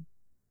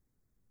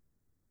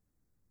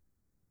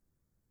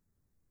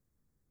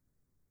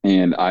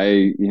 And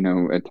I,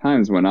 at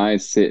times when I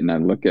sit and I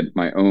look at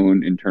my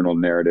own internal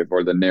narrative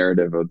or the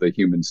narrative of the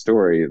human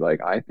story,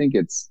 like I think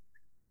it's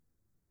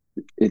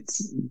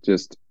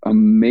just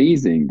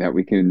amazing that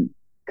we can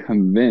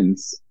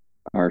convince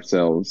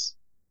ourselves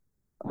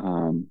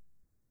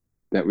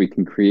that we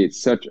can create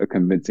such a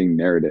convincing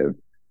narrative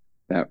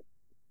that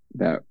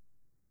that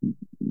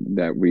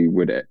we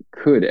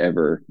could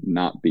ever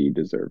not be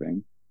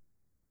deserving.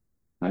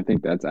 I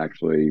think that's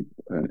actually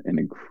an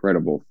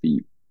incredible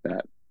feat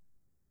that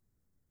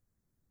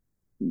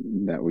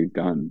we've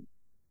done.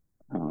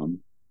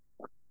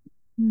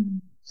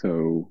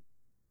 So,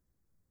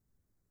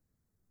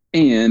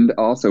 and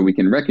also we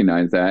can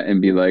recognize that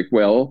and be like,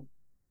 well,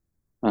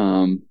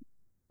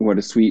 what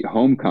a sweet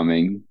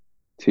homecoming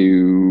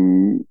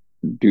to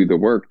do the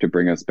work to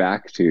bring us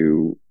back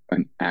to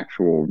an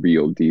actual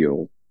real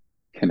deal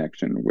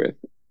connection with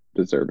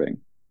deserving.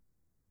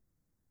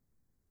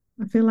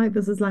 I feel like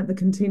this is like the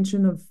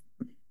contention of,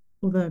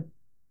 or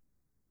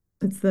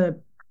it's the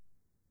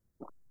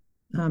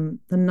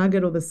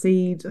nugget or the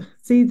seed.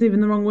 Seed's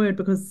even the wrong word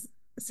because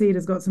seed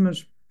has got so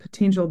much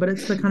potential, but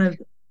it's the kind of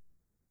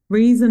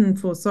reason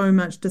for so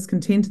much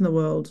discontent in the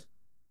world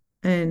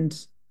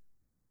and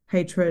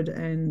hatred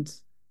and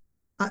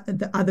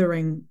the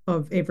othering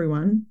of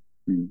everyone,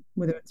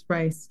 whether it's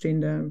race,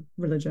 gender,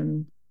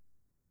 religion,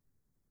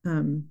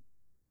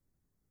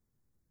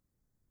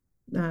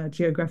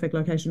 geographic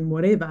location,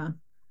 whatever,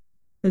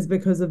 is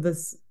because of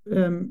this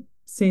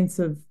sense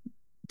of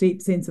deep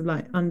sense of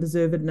like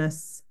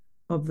undeservedness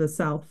of the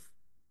self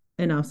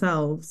in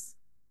ourselves,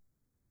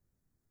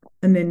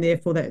 and then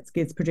therefore that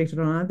gets projected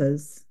on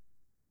others,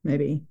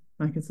 maybe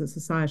like it's a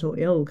societal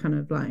ill kind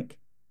of like,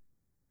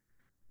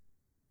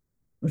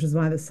 which is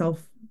why the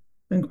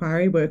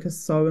self-inquiry work is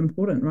so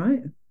important,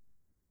 right?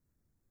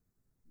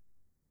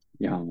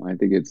 Yeah, I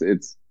think it's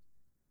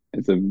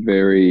a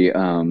very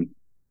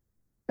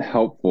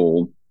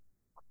helpful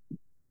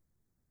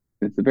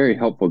it's a very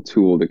helpful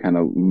tool to kind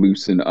of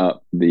loosen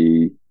up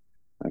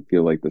I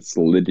feel like the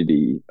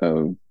solidity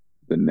of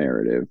the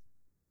narrative,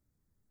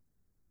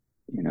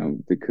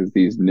 because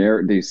these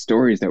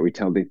stories that we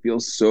tell, they feel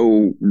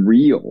so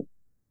real.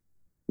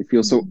 They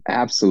feel so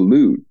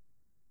absolute,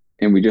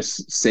 and we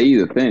just say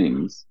the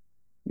things,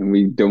 and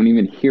we don't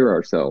even hear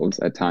ourselves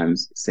at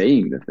times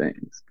saying the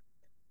things.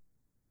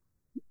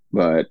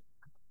 But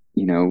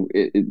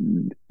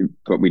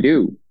but we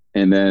do.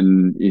 And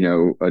then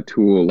a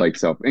tool like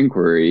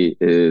self-inquiry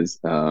is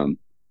that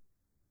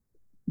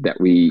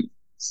we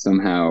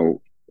somehow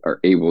are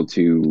able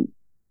to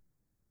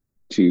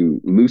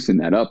loosen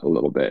that up a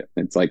little bit.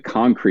 It's like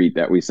concrete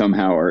that we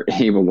somehow are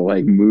able to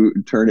like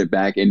turn it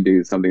back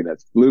into something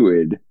that's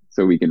fluid,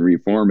 so we can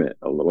reform it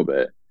a little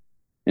bit.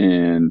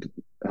 And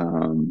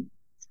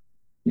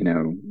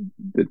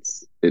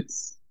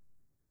it's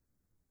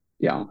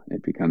yeah,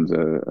 it becomes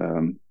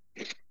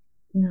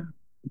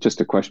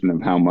just a question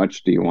of how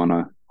much do you want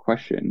to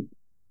question,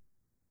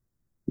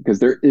 because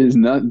there is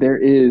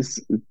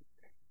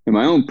in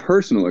my own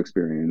personal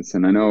experience,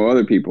 and I know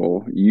other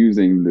people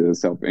using the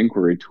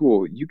self-inquiry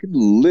tool, you can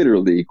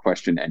literally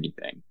question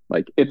anything.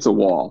 Like, it's a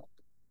wall.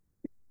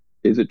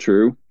 Is it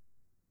true?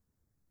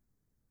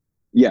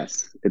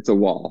 Yes, it's a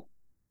wall.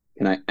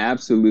 Can I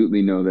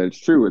absolutely know that it's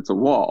true? It's a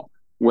wall.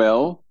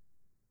 Well,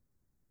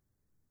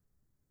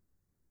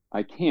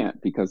 I can't,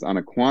 because on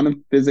a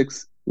quantum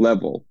physics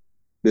level,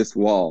 this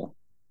wall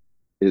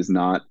is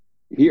not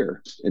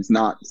here. It's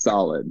not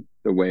solid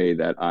the way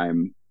that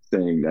I'm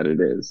saying that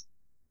it is.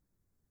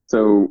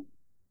 So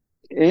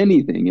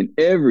anything and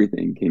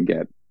everything can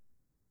get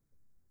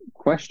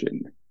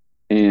questioned.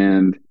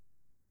 And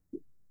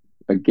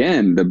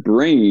again, the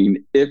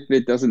brain, if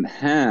it doesn't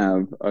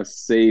have a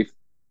safe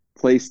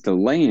place to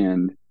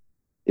land,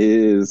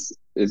 is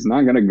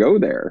not going to go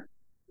there.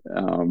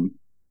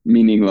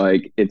 Meaning,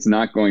 like, it's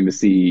not going to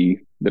see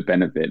the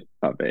benefit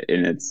of it.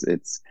 And it's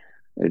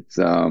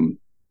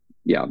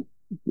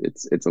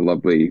a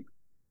lovely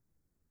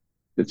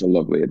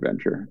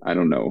adventure. I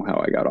don't know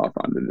how I got off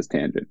onto this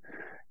tangent.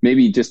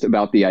 Maybe just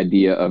about the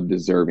idea of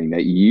deserving,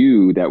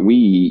 that we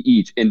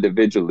each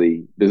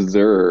individually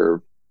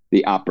deserve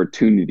the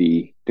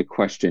opportunity to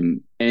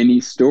question any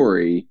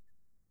story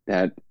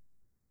that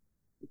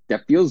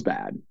feels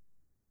bad.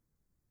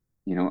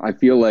 I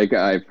feel like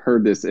I've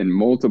heard this in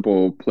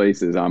multiple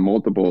places on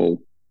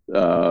multiple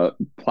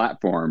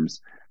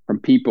platforms from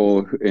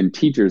people and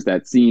teachers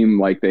that seem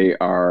like they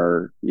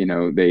are,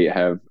 they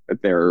have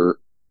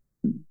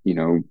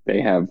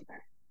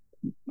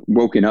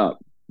woken up,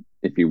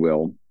 if you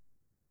will.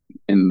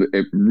 And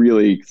it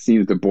really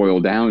seems to boil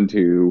down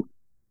to,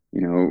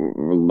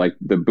 like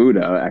the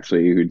Buddha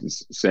actually, who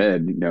just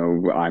said,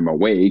 I'm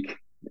awake,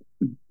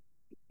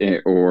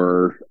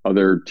 or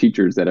other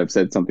teachers that have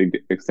said something to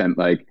the extent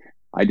like,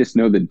 I just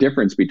know the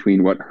difference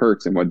between what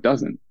hurts and what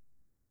doesn't.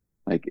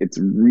 Like, it's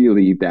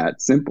really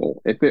that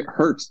simple. If it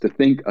hurts to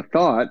think a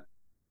thought,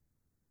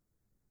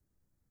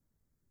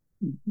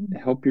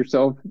 help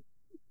yourself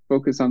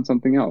focus on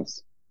something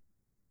else.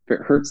 If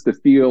it hurts to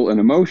feel an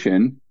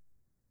emotion,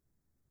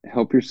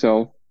 help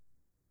yourself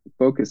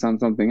focus on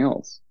something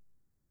else.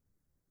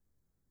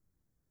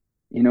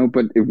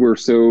 But if we're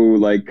so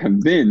like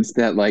convinced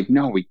that like,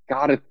 no, we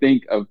got to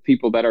think of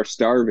people that are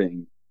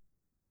starving,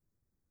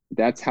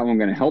 that's how I'm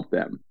going to help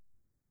them.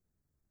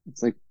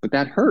 It's like, but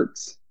that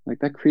hurts. Like,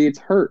 that creates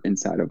hurt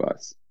inside of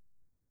us.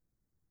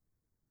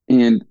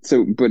 And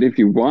so, but if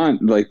you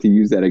want, like, to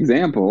use that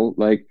example,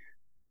 like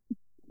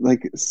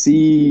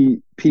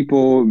see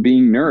people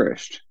being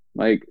nourished,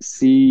 like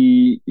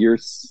see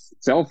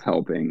yourself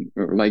helping,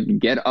 or like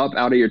get up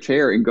out of your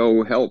chair and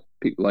go help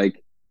people.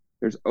 Like,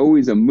 there's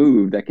always a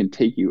move that can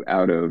take you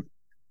out of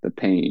the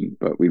pain,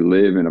 but we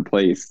live in a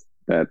place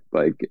that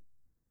like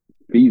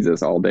feeds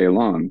us all day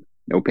long.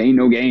 No pain,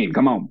 no gain.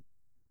 Come on,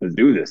 let's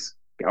do this.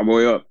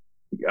 Cowboy up.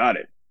 You got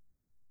it.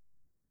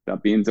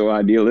 Stop being so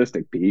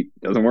idealistic, Pete.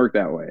 It doesn't work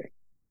that way.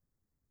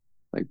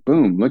 Like,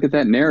 boom, look at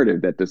that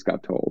narrative that just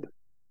got told.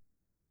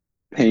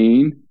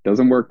 Pain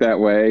doesn't work that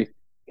way.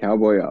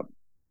 Cowboy up.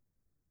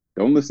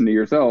 Don't listen to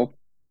yourself.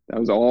 That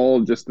was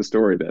all just the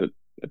story that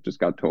just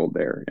got told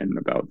there in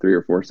about 3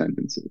 or 4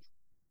 sentences.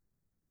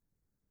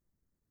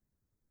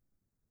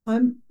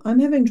 I'm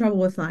having trouble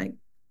with like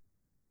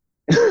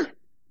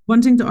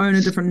wanting to own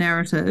a different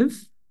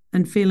narrative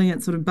and feeling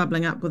it sort of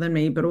bubbling up within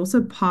me, but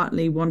also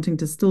partly wanting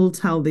to still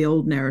tell the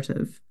old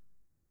narrative.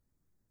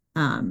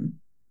 Kind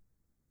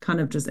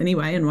of just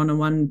anyway in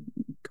one-on-one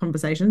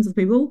conversations with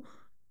people,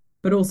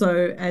 but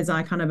also as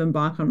I kind of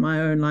embark on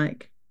my own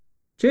like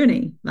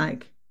journey,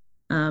 like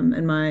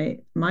in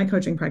my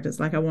coaching practice,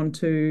 like I want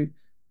to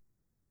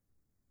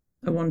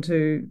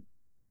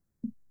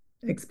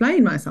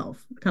explain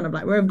myself, kind of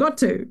like where I've got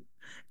to,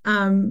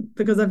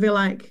 because I feel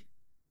like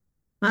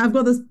I've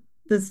got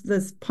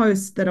this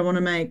post that I want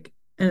to make,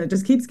 and it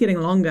just keeps getting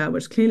longer,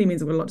 which clearly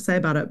means I've got a lot to say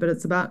about it, but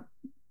it's about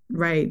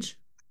rage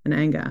and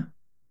anger.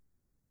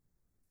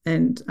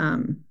 And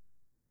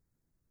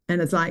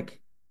it's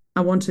like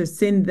I want to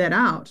send that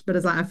out, but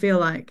it's like I feel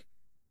like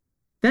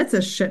that's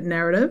a shit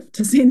narrative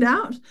to send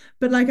out.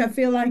 But like I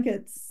feel like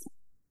it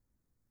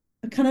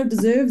kind of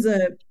deserves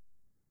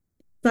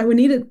like we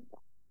need it.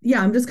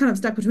 Yeah, I'm just kind of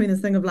stuck between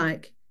this thing of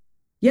like,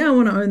 yeah, I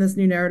want to own this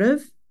new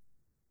narrative,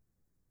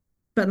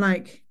 but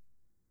like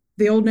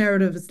the old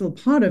narrative is still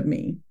part of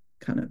me,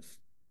 kind of.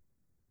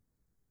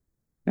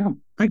 Yeah.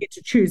 I get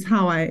to choose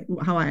how I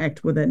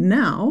act with it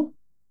now,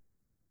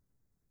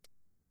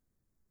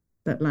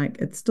 but like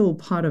it's still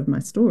part of my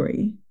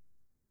story.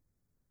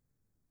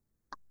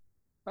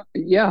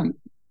 Yeah.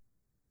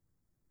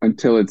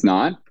 Until it's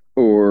not,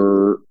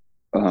 or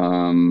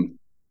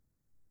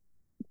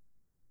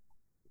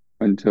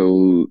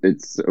until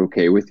it's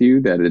okay with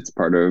you that it's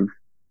part of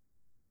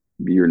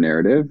your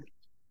narrative.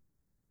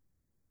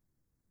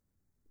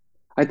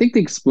 I think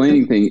the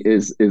explaining thing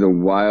is a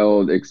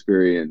wild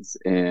experience,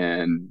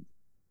 and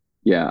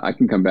yeah, I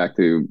can come back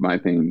to my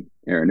thing,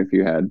 Aaron, if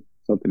you had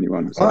something you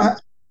wanted to say.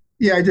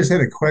 Yeah, I just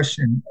had a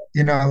question.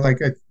 Like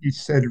you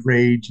said,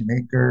 rage and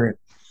anger. And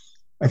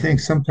I think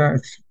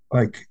sometimes,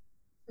 like,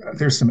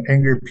 there's some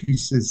anger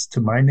pieces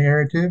to my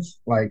narrative,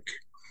 like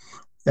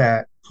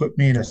that put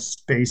me in a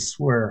space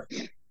where,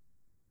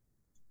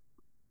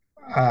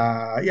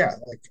 yeah,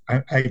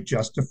 like I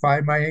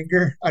justify my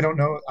anger. I don't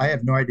know. I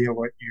have no idea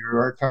what you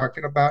are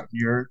talking about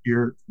in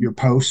your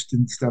post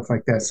and stuff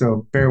like that.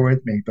 So bear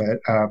with me, but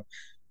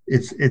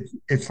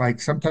it's like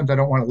sometimes I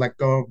don't want to let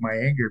go of my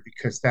anger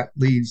because that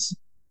leaves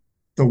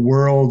the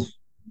world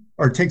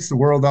or takes the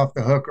world off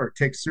the hook or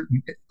takes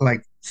certain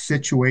like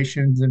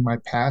situations in my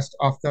past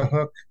off the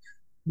hook,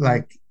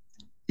 like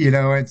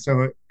and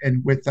so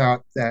and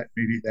without that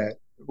maybe that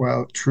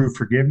well true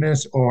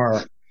forgiveness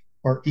or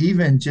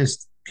even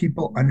just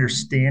people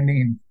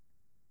understanding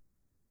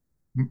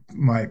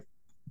my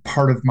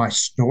part of my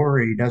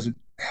story doesn't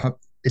have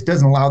it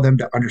doesn't allow them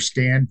to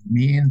understand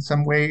me in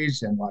some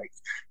ways and like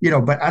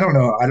but I don't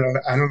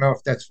know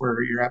if that's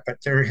where you're at, but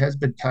there has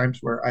been times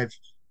where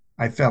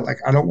I felt like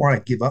I don't want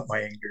to give up my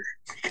anger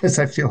because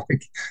I feel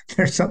like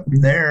there's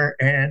something there,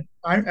 and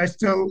I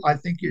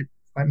think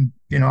I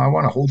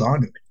want to hold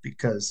on to it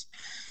because,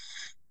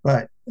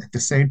 but at the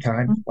same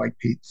time, like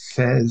Pete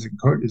says, and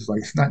Court is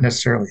like, it's not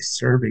necessarily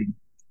serving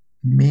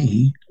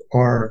me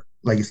or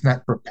like it's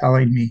not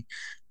propelling me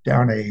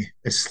down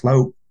a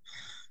slope.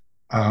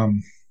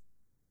 Um,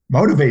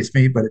 Motivates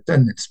me, but it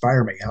doesn't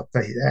inspire me. I'll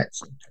tell you that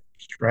sometimes,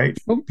 right?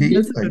 Well, Pete,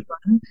 That's a good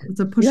one.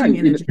 It's a pushing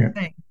energy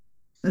thing,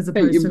 as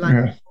opposed to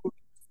like.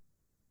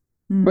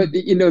 But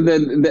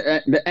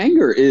the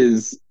anger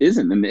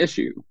isn't an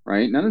issue,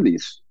 right? None of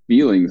these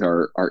feelings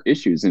are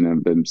issues in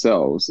of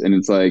themselves, and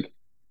it's like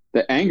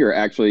the anger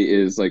actually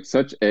is like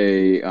such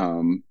a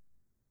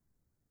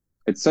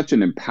it's such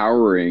an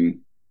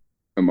empowering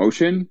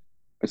emotion,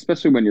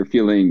 especially when you're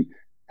feeling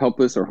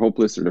helpless or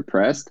hopeless or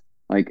depressed.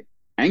 Like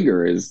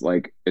anger is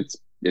like it's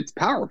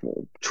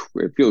powerful.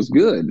 It feels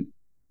good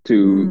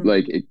to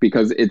like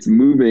because it's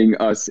moving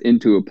us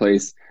into a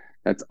place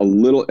that's a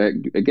little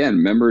again,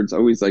 remember it's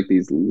always like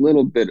these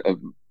little bit of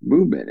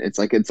movement. It's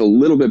like it's a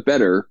little bit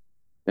better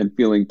than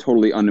feeling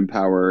totally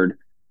unempowered,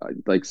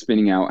 like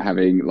spinning out,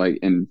 having like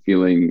and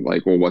feeling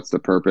like, well, what's the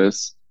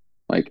purpose?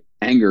 Like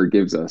anger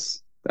gives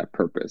us that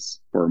purpose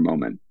for a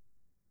moment.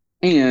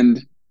 And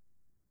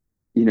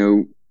you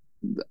know,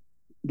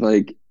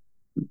 like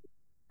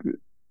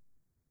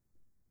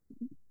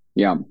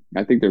yeah,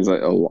 I think there's a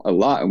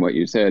lot in what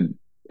you said,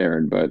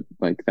 Aaron, but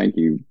like thank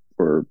you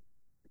for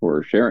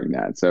sharing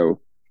that. So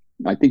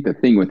I think the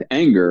thing with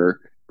anger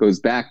goes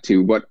back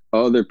to what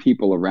other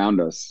people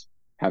around us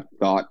have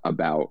thought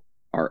about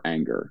our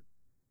anger.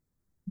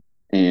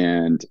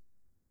 And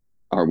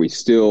are we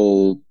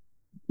still,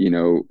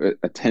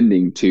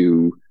 attending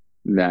to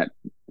that,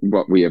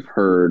 what we have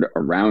heard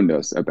around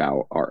us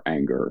about our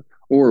anger,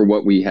 or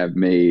what we have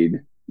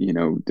made,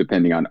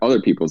 depending on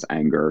other people's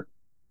anger,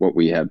 what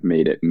we have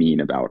made it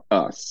mean about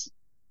us.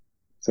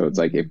 So it's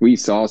like if we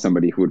saw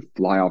somebody who would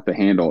fly off the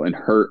handle and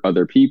hurt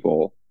other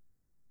people,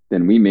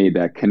 then we made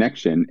that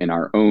connection in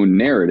our own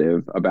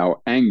narrative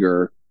about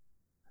anger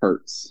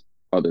hurts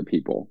other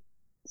people.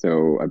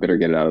 So I better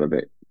get out of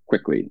it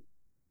quickly.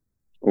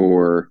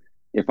 Or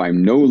if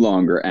I'm no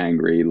longer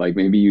angry, like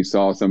maybe you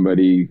saw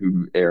somebody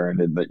who,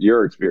 Aaron, in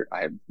your experience,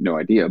 I have no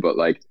idea, but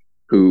like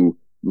who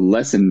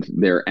lessened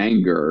their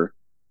anger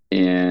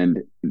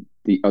and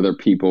the other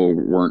people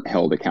weren't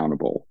held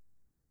accountable.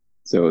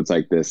 So it's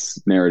like this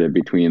narrative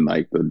between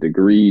like the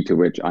degree to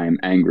which I am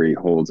angry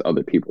holds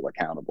other people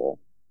accountable.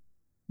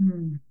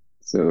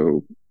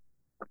 So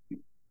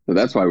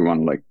that's why we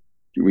want to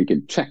we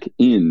can check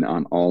in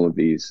on all of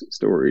these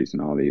stories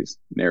and all these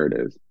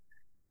narratives.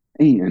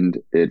 And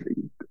it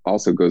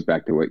also goes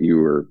back to what you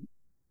were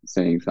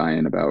saying,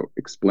 Cyan, about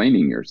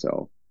explaining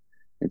yourself.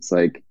 It's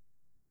like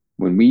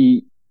when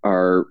we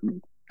are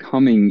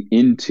coming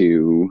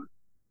into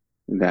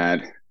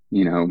that,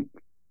 you know,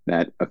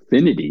 that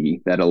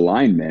affinity, that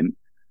alignment,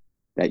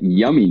 that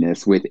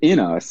yumminess within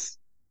us,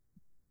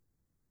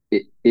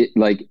 it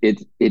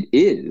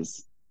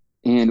is.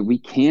 And we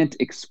can't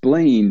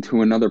explain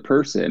to another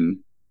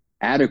person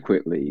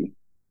adequately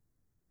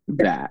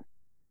that.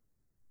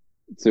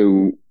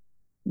 So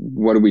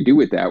what do we do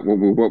with that?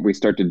 What we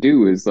start to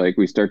do is like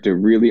we start to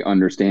really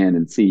understand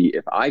and see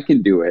if I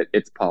can do it,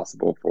 it's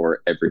possible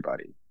for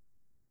everybody.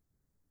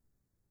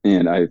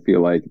 And I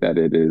feel like that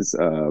it is,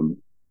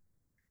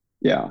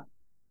 yeah.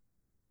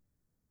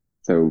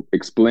 So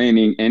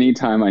explaining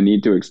anytime I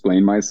need to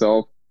explain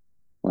myself,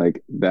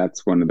 like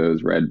that's one of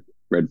those red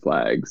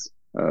flags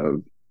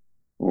of,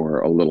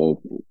 or a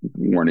little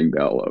warning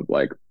bell of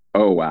like,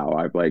 oh wow,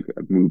 I've like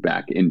moved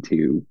back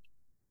into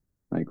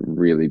like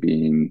really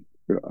being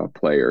a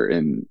player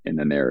in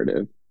a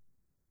narrative.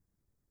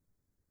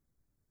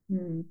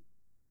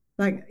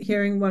 Like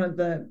hearing one of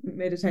the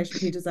meditation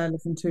teachers I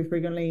listen to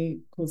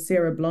frequently called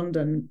Sarah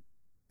Blondin,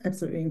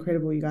 absolutely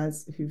incredible, you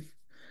guys. If you've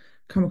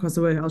come across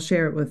the work, I'll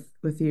share it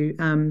with you.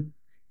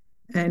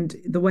 And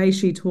the way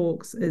she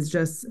talks is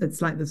just,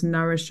 it's like this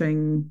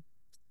nourishing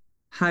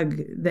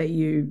hug that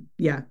you,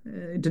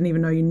 didn't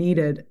even know you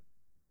needed.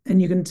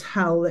 And you can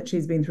tell that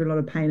she's been through a lot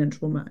of pain and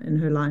trauma in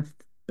her life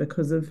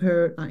because of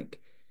her,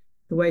 like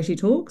the way she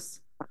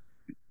talks.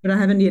 But I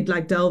haven't yet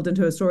like delved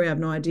into her story. I have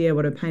no idea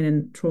what her pain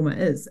and trauma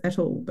is at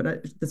all.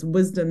 But this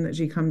wisdom that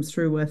she comes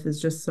through with is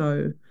just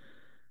so,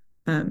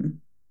 um,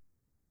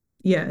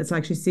 yeah, it's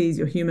like she sees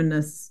your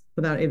humanness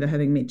without ever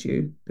having met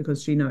you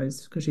because she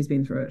knows, because she's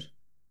been through it.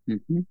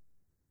 Mm-hmm.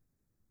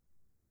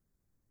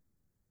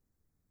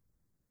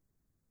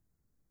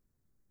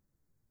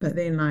 But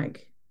then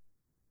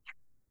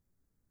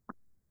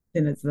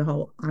then it's the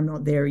whole, I'm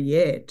not there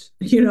yet,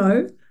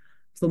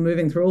 still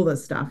moving through all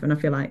this stuff. And I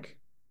feel like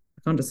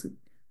I can't just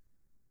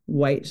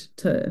wait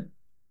to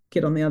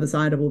get on the other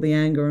side of all the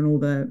anger and all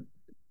the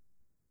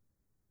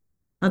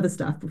other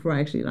stuff before I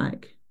actually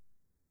like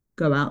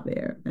go out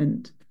there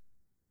and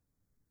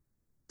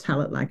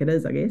tell it like it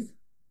is, I guess.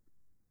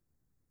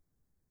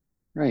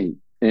 Right.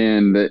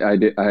 And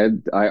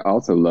I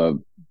also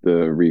love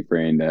the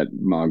refrain that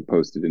Mog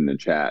posted in the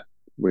chat,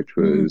 which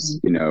was,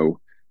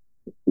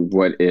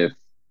 what if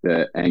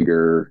the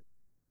anger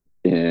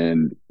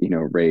and,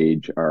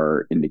 rage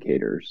are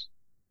indicators?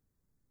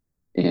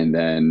 And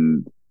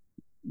then,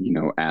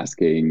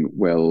 asking,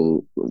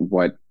 well,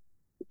 what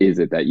is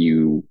it that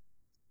you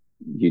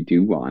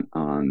do want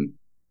on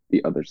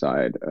the other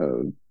side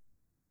of,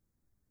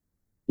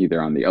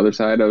 either on the other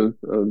side of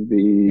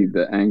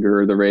the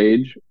anger or the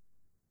rage?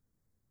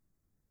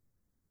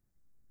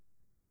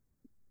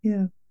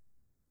 Yeah.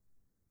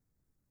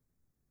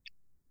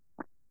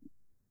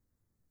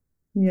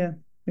 Yeah.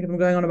 Like if I'm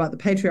going on about the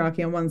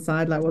patriarchy on one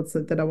side, like what's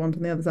it that I want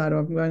on the other side,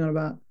 or if I'm going on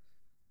about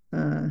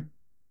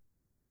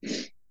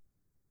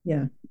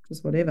yeah,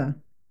 just whatever.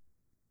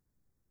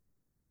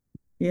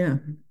 Yeah.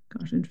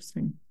 Gosh,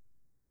 interesting.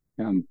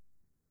 I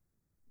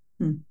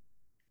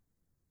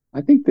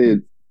think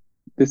that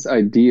this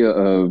idea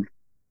of,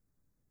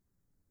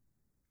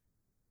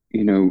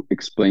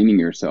 explaining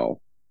yourself,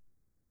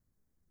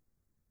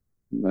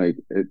 like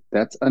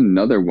that's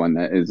another one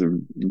that is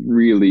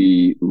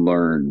really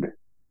learned.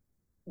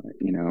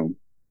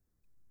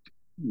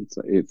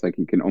 It's like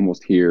you can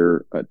almost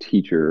hear a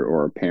teacher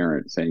or a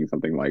parent saying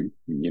something like,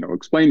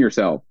 explain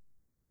yourself.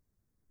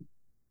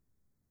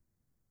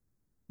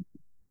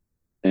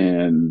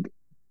 And,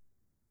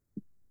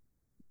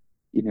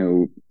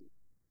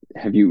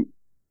 have you,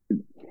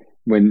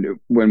 when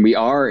we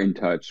are in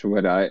touch,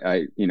 what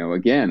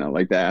again, I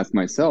like to ask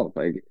myself,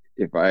 like,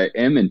 if I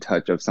am in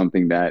touch of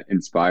something that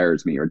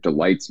inspires me or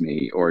delights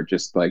me, or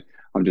just like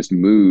I'm just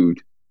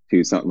moved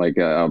to something, like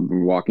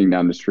I'm walking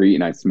down the street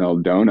and I smell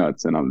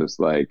donuts and I'm just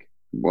like,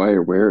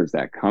 where is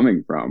that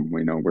coming from?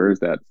 Where is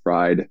that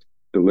fried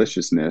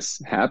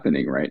deliciousness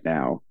happening right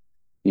now?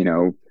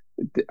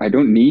 I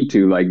don't need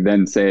to like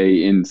then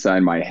say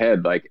inside my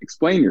head, like,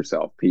 explain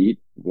yourself, Pete.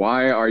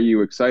 Why are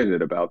you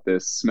excited about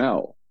this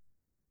smell?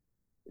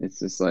 It's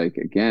just like,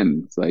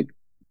 again, it's like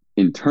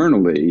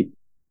internally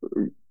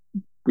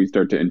we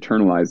start to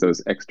internalize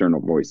those external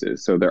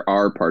voices. So there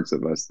are parts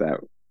of us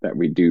that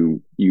we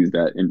do use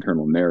that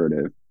internal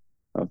narrative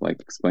of like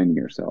explaining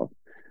yourself,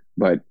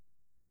 but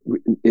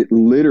it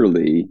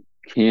literally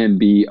can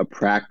be a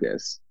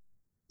practice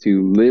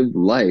to live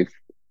life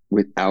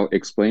without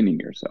explaining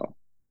yourself.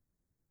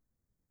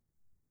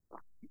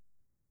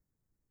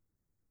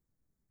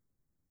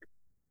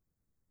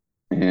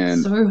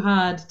 And so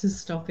hard to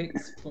stop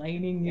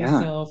explaining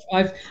yourself.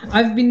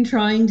 I've been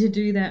trying to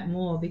do that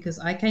more because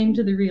I came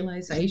to the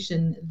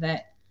realization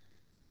that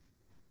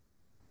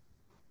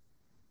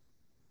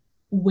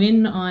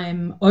when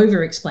I'm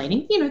over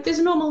explaining, there's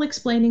normal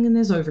explaining and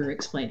there's over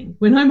explaining.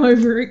 When I'm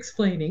over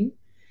explaining,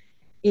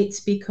 it's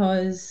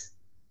because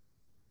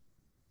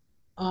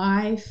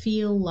I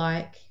feel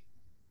like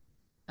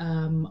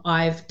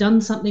I've done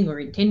something or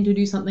intend to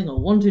do something or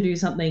want to do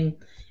something,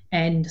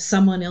 and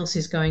someone else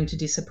is going to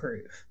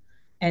disapprove.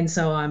 And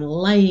so I'm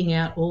laying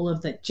out all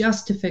of the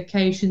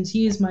justifications.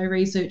 Here's my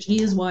research.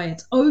 Here's why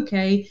it's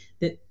okay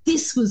that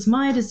this was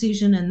my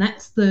decision and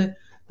that's the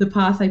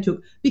path I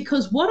took.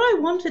 Because what I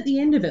want at the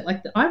end of it,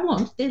 like I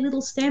want their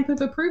little stamp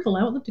of approval.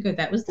 I want them to go,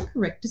 that was the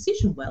correct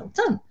decision. Well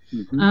done.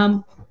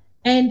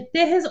 And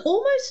there has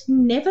almost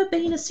never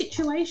been a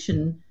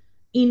situation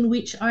in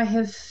which I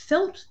have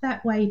felt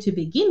that way to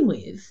begin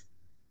with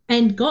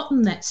and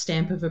gotten that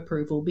stamp of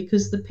approval,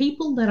 because the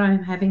people that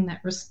I'm having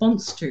that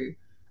response to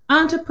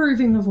aren't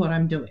approving of what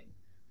I'm doing.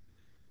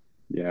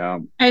 Yeah.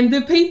 And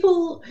the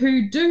people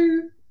who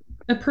do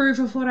approve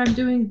of what I'm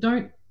doing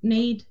don't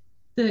need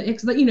they're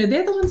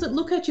the ones that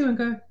look at you and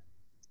go,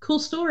 cool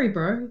story,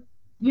 bro.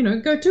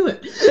 Go do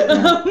it.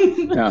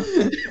 Yeah.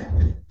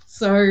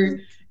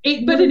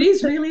 But it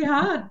is really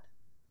hard.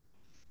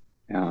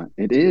 Yeah,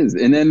 it is.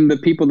 And then the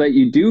people that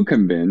you do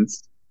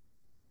convince,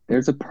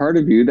 there's a part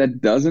of you that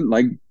doesn't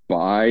like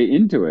buy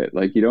into it.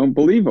 Like you don't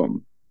believe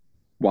them.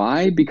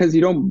 Why? Because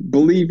you don't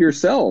believe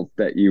yourself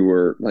that you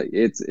were like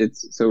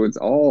it's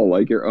all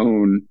like your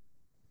own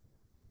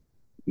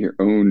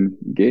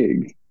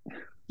gig.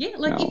 Yeah,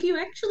 like if you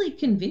actually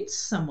convince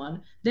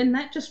someone, then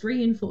that just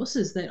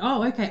reinforces that,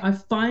 oh, okay, I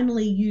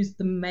finally used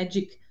the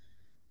magic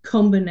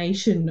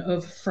combination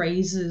of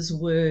phrases,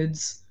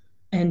 words,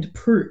 and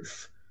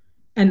proof.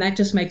 And that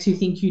just makes you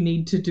think you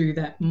need to do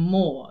that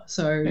more.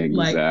 So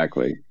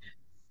exactly.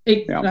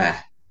 It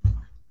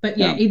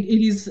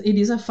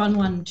is a fun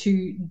one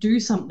to do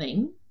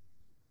something,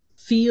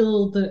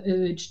 feel the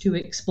urge to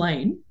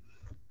explain,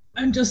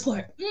 and just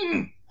like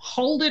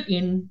hold it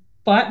in,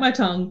 bite my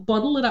tongue,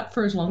 bottle it up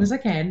for as long as I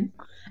can,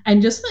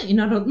 and just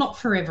not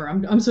forever.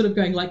 I'm sort of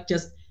going like,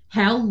 just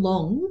how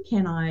long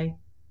can I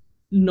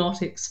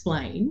not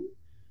explain?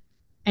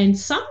 And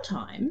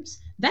sometimes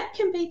that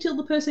can be till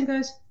the person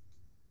goes,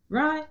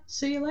 right,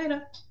 see you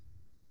later,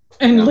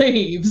 and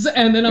leaves.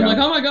 And then I'm like,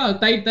 oh my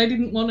God, they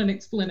didn't want an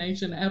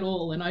explanation at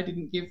all, and I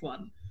didn't give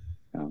one.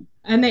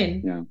 And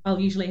then I'll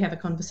usually have a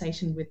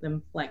conversation with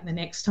them like the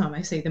next time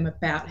I see them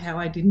about how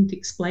I didn't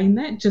explain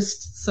that,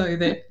 just so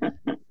that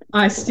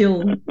I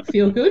still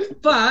feel good.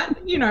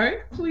 But,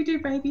 we do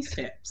baby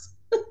steps.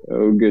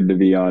 Oh, good to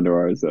be onto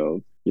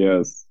ourselves.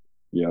 Yes.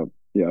 Yep.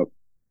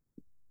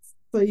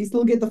 So you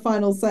still get the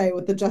final say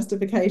with the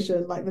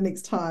justification, like the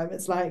next time.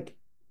 It's like,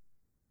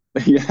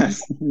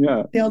 yes.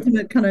 Yeah. The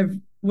ultimate kind of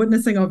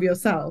witnessing of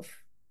yourself.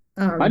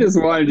 I just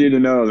wanted you to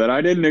know that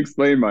I didn't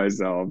explain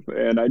myself,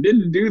 and I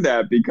didn't do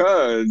that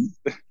because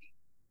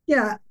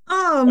yeah.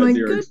 Oh my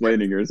you're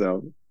explaining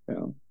yourself.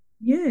 Yeah.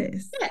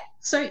 Yes. Yeah.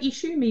 So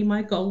issue me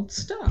my gold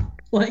star.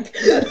 Like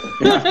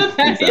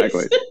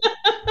exactly.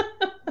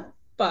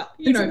 But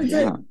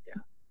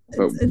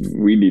But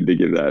we need to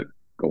give that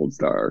gold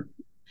star.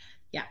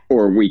 Yeah.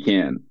 Or we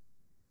can.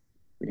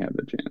 We have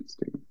the chance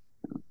to.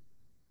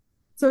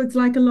 So it's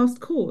like a lost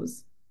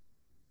cause,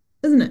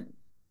 isn't it?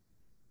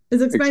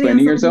 Is explaining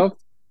yourself?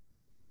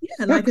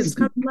 Yeah, like it's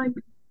kind of like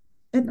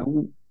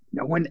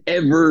no one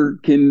ever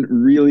can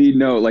really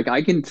know. Like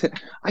I can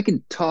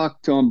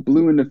talk till I'm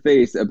blue in the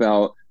face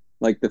about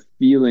like the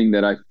feeling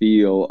that I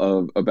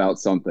feel about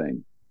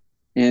something.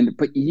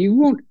 But you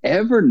won't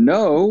ever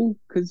know,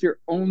 because you're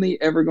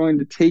only ever going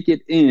to take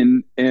it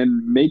in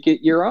and make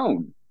it your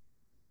own.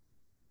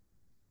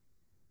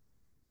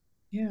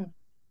 Yeah.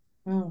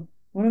 Wow.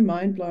 What a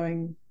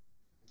mind-blowing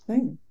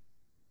thing.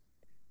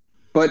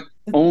 But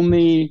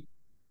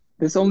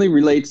this only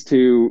relates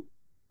to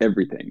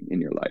everything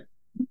in your life.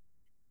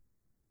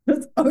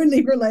 This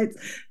only relates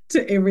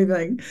to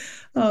everything.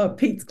 Oh,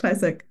 Pete's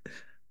classic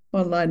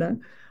one-liner.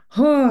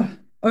 Oh,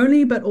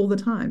 only but all the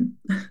time.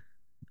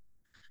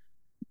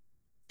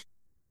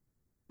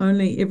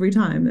 Only every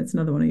time. That's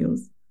another one of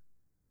yours.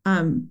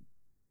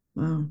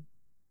 Wow.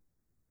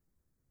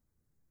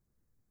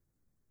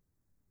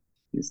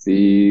 You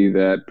see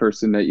that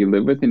person that you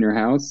live with in your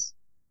house?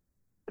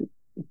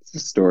 It's a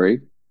story.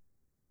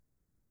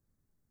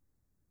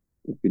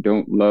 If you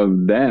don't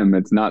love them,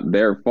 it's not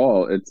their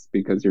fault. It's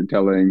because you're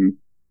telling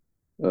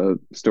a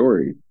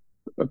story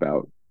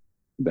about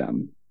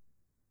them.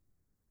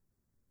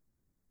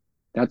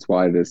 That's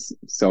why this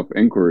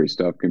self-inquiry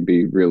stuff can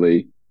be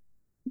really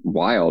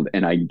wild.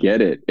 And I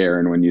get it,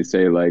 Erin, when you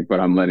say like, but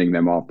I'm letting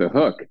them off the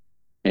hook.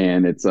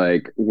 And it's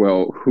like,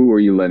 well, who are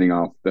you letting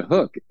off the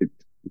hook?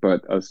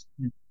 But a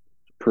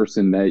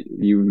person that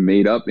you've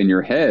made up in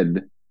your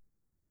head.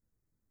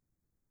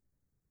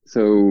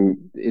 So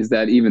is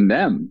that even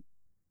them?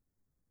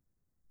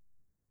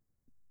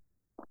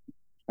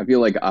 I feel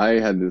like I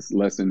had this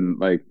lesson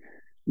like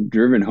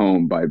driven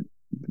home by,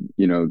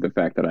 the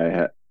fact that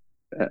I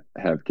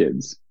have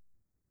kids.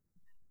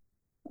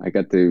 I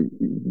got to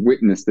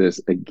witness this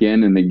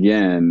again and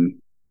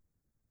again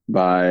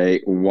by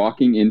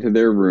walking into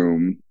their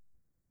room,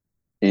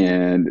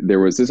 and there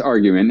was this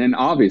argument, and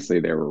obviously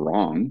they were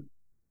wrong.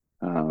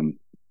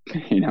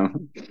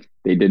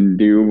 They didn't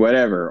do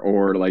whatever,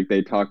 or like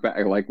they talked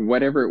back, like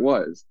whatever it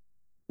was.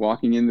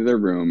 walking into their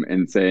room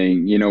and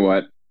saying, you know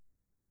what,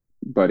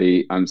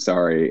 buddy, I'm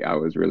sorry, I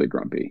was really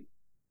grumpy.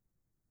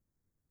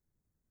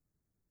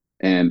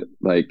 And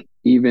like,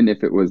 even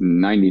if it was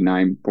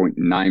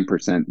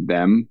 99.9%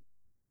 them,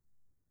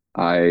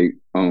 I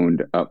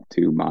owned up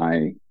to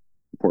my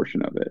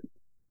portion of it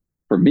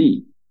for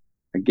me,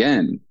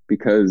 again,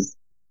 because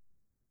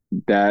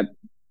that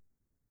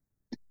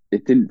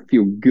it didn't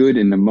feel good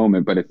in the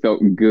moment, but it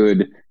felt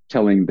good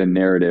telling the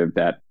narrative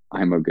that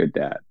I'm a good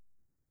dad.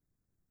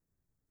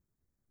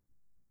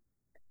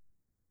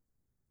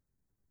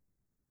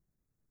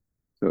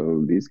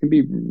 So these can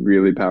be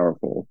really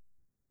powerful.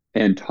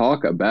 And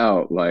talk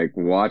about like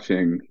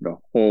watching the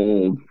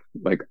whole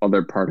like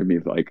other part of me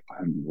is like,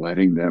 I'm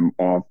letting them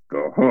off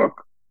the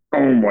hook.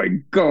 Oh my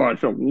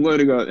gosh, I'm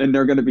letting go. And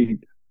they're gonna be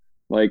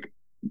like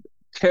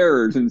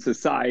terrors in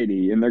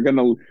society, and they're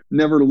gonna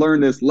never learn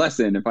this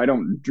lesson if I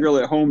don't drill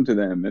it home to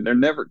them. And they're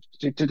never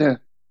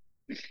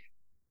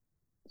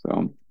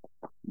so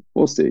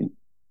we'll see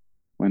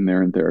when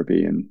they're in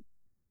therapy in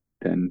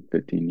 10,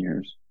 15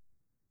 years.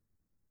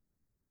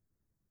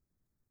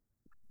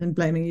 And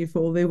blaming you for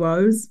all their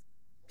woes.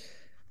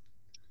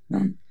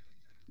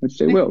 Which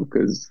they will,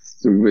 because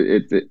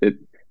it's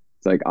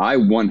like I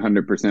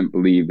 100%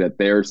 believe that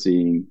they're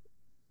seeing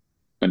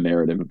a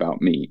narrative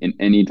about me. And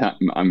anytime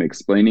I'm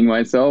explaining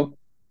myself,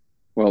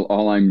 well,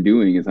 all I'm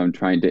doing is I'm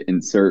trying to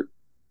insert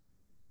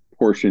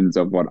portions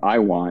of what I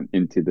want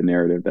into the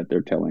narrative that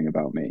they're telling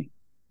about me.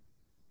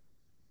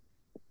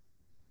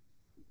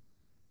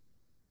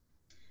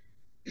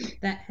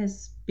 That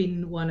has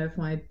been one of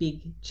my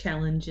big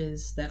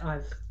challenges that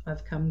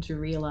I've come to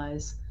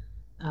realize.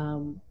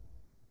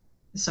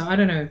 So I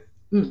don't know.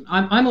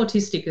 I'm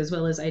autistic as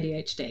well as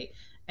ADHD,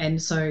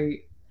 and so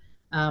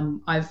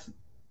I've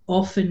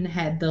often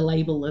had the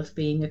label of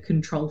being a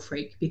control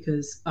freak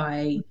because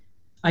I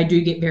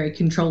do get very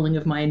controlling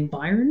of my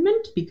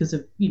environment because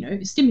of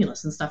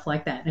stimulus and stuff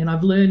like that, and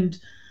I've learned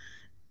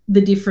the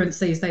difference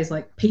these days.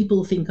 Like,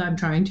 people think I'm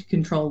trying to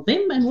control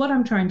them, and what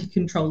I'm trying to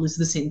control is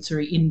the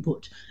sensory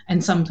input,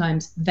 and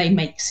sometimes they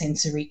make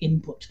sensory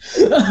input.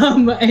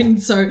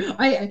 And so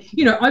I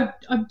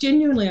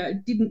genuinely, I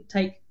didn't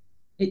take,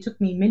 it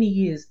took me many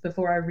years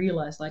before I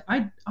realized, like,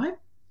 I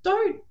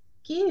don't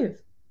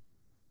give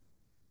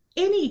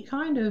any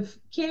kind of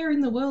care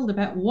in the world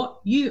about what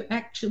you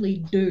actually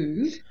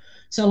do,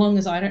 so long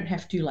as I don't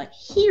have to like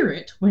hear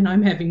it when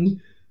I'm having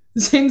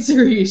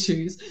sensory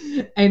issues.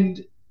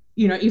 And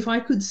if I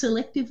could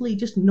selectively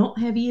just not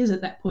have ears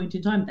at that point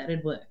in time,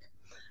 that'd work.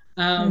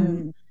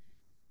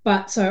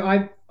 But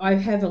so I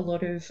have a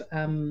lot of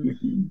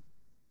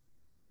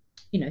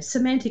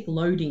semantic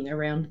loading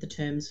around the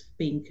terms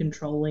being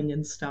controlling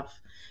and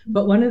stuff.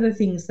 But one of the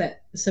things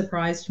that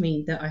surprised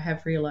me that I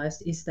have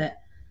realized is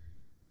that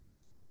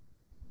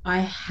I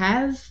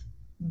have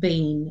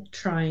been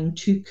trying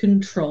to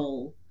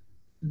control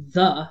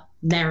the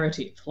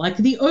narrative, like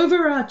the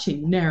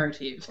overarching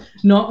narrative,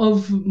 not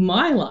of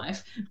my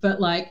life, but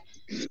like,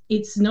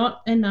 it's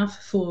not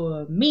enough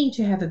for me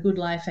to have a good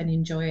life and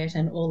enjoy it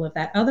and all of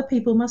that. Other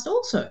people must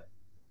also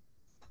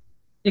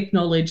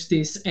acknowledge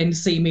this and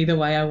see me the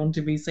way I want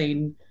to be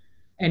seen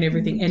and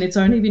everything. And it's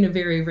only been a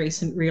very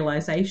recent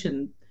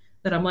realization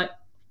that I'm like,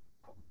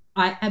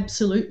 I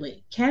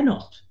absolutely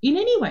cannot in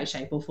any way,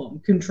 shape or form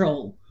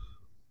control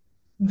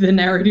the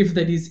narrative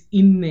that is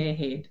in their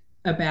head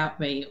about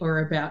me or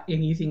about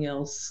anything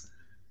else,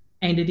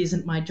 and it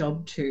isn't my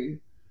job to.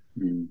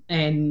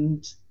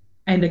 And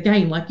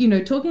again, like,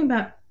 talking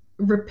about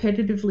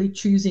repetitively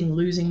choosing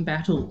losing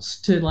battles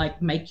to like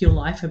make your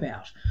life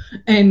about,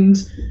 and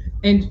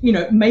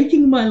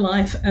making my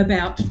life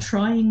about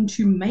trying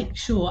to make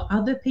sure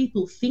other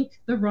people think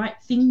the right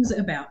things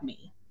about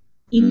me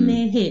in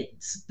their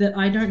heads that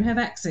I don't have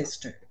access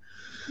to.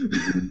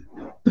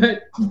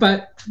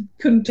 but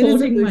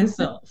contorting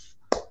myself.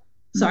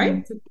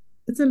 Sorry?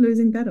 It's a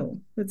losing battle.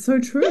 It's so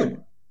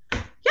true.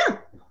 Yeah.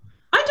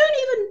 I don't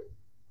even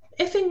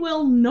effing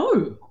well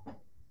know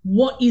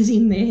what is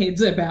in their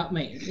heads about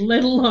me,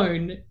 let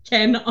alone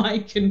can I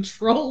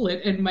control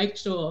it and make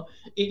sure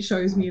it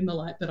shows me in the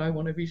light that I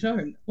want to be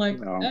shown. Like,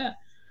 Yeah.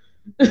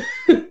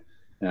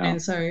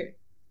 And so,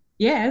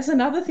 yeah, it's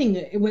another thing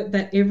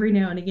that every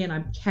now and again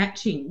I'm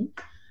catching.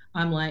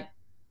 I'm like,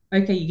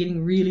 okay, you're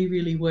getting really,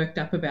 really worked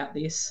up about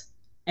this,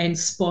 and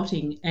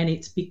spotting, and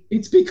it's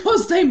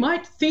because they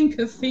might think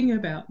a thing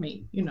about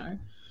me,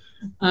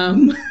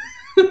 and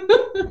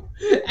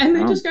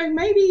they're just going,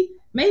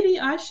 maybe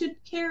I should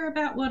care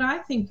about what I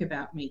think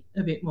about me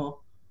a bit more.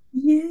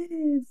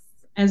 Yes,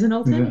 as an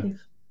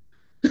alternative.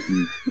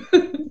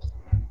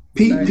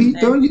 Pete,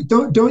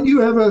 don't you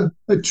have a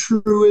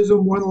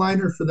truism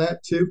one-liner for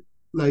that too?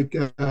 Like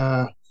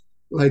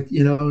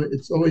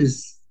it's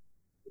always,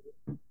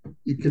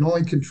 you can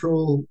only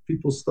control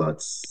people's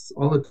thoughts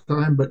all the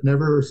time, but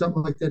never, or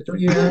something like that. Don't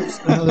you have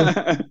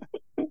another?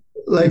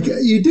 Like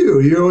you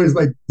do. You're always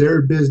like,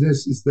 their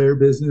business is their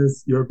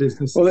business. Your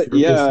business. Well, is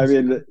your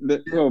business. I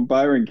mean,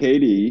 Byron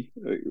Katie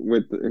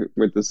with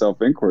the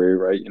self inquiry,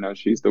 right?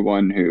 She's the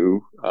one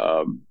who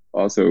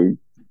also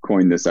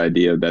coined this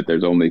idea that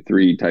there's only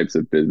three types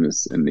of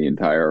business in the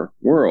entire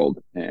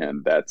world,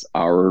 and that's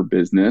our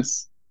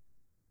business,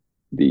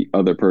 the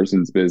other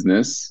person's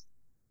business,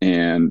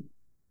 and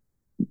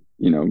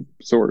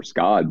source,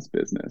 God's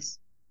business.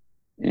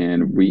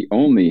 And we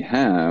only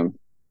have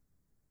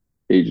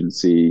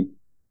agency.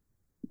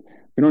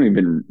 We don't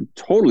even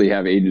totally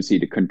have agency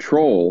to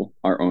control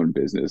our own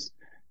business.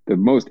 The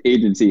most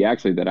agency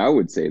actually that I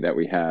would say that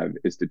we have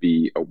is to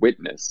be a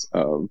witness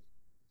of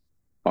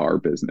our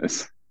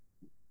business.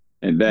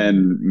 And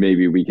then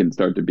maybe we can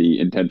start to be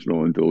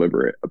intentional and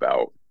deliberate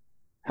about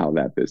how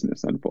that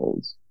business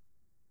unfolds.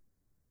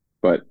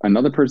 But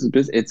another person's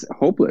business, it's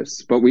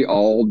hopeless, but we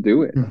all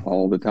do it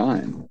all the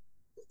time.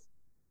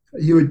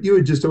 You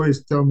would just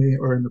always tell me,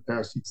 or in the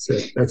past you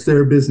said, that's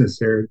their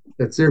business, Eric.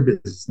 That's their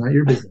business, not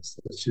your business.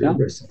 That's your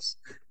business.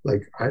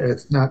 Like,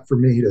 it's not for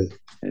me to.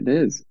 It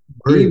is.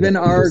 Even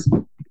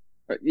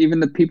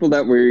the people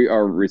that we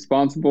are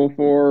responsible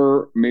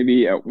for,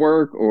 maybe at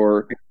work,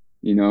 or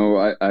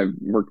I've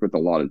worked with a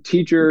lot of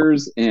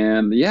teachers,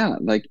 and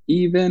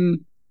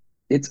even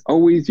it's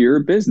always your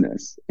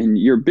business, and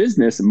your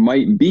business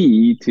might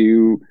be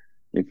to,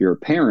 if you're a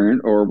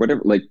parent or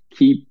whatever,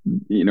 keep,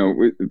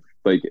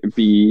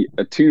 be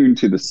attuned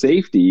to the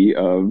safety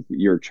of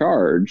your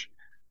charge,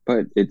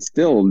 but it's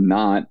still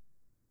not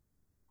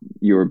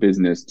your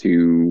business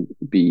to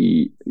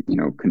be,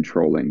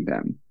 controlling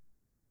them.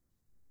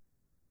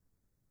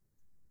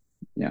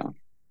 Yeah.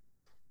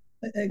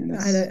 I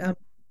had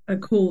a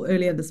call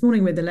earlier this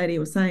morning where the lady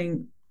was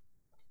saying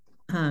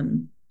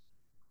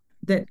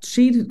that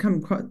she'd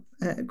come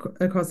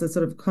across a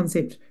sort of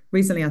concept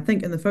recently, I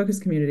think, in the focus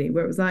community,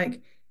 where it was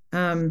like,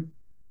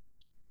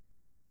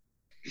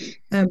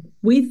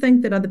 we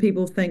think that other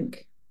people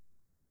think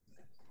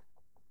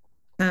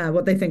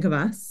what they think of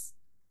us.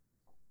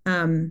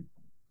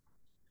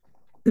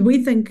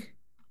 We think,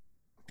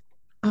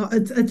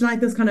 it's like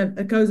this kind of,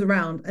 it goes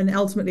around, and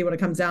ultimately what it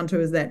comes down to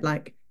is that,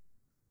 like,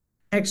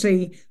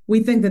 actually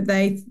we think that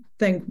they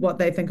think what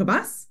they think of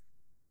us,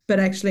 but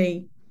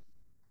actually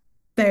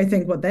they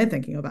think what they're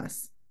thinking of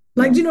us.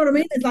 Like, do you know what I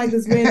mean? It's like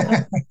this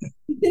weird,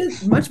 he did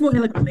it much more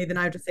eloquently than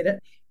I just said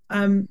it.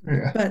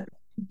 But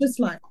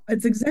just like,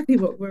 it's exactly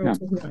what we're all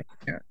talking about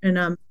here.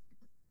 And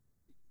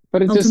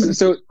but it just,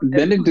 so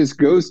then it just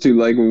goes to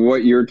like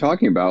what you're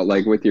talking about,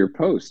 like with your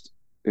post.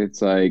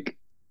 It's like,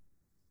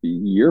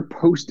 your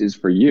post is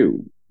for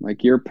you.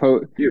 Like your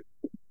post,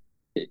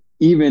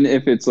 even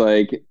if it's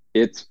like,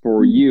 it's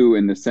for you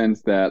in the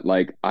sense that,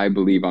 like, I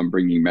believe I'm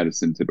bringing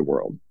medicine to the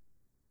world.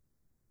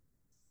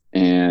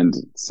 And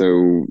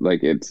so, like,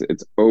 it's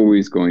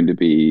always going to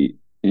be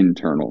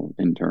internal,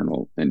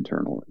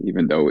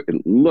 even though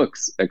it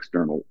looks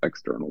external.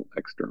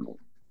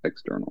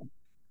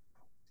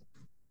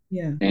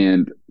 Yeah.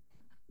 And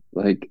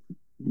like,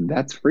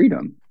 that's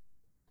freedom.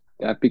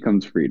 That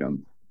becomes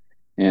freedom.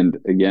 And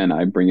again,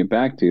 I bring it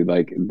back to,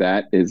 like,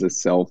 that is a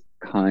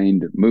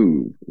self-kind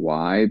move.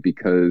 Why?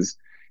 Because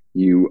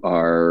you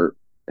are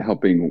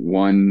helping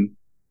one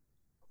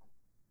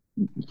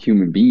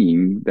human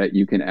being that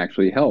you can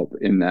actually help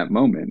in that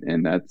moment,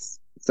 and that's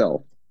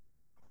self.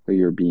 So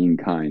you're being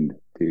kind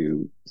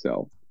to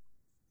self.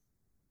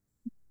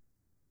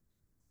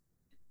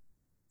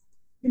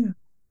 Yeah,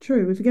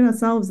 true. We forget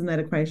ourselves in that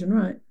equation,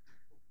 right?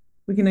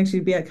 We can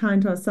actually be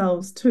kind to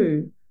ourselves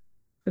too.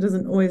 It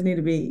doesn't always need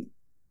to be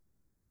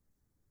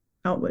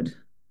outward.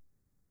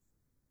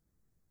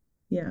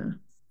 Yeah,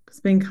 because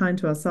being kind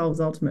to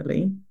ourselves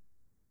ultimately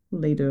will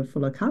lead to a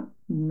fuller cup,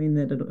 mean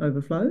that it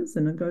overflows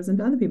and it goes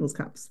into other people's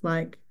cups.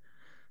 Like,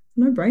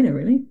 no brainer,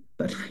 really.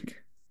 But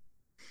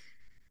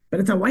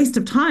it's a waste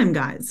of time,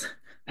 guys.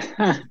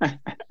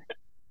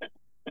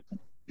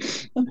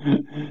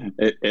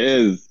 It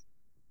is.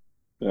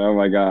 Oh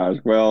my gosh.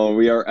 Well,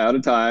 we are out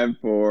of time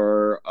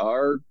for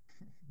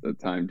the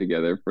time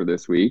together for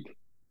this week.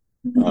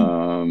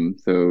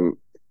 So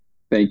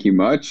thank you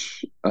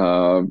much.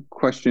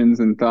 Questions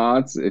and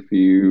thoughts, if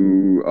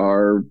you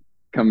are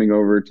coming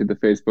over to the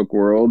Facebook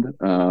world,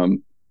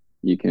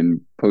 you can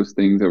post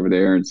things over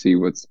there and see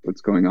what's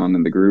going on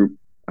in the group,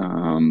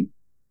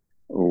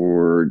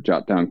 or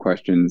jot down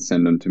questions,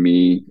 send them to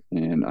me,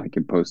 and I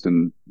can post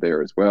them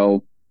there as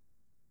well.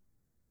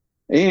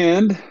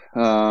 And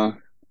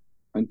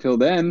until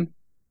then,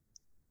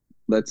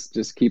 let's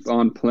just keep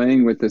on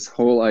playing with this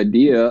whole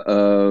idea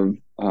of,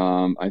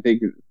 I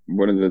think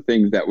one of the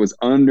things that was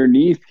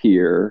underneath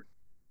here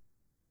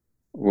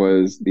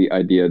was the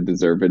idea of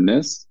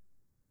deservedness.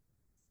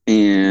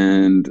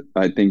 And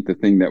I think the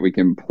thing that we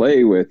can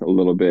play with a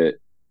little bit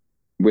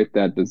with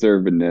that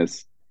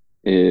deservedness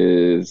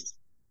is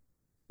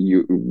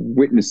you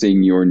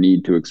witnessing your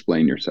need to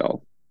explain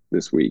yourself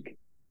this week.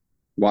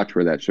 Watch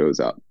where that shows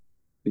up,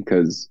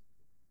 because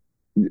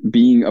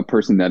being a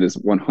person that is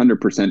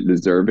 100%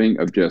 deserving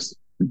of just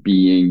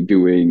being,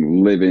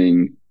 doing,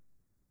 living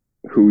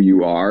who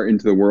you are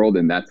into the world,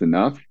 and that's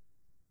enough,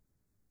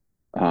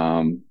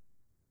 there's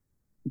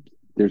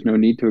no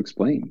need to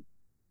explain.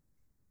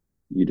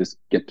 You just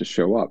get to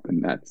show up,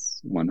 and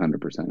that's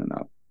 100%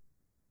 enough.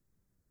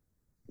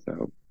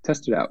 So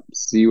test it out.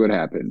 See what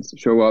happens.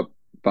 Show up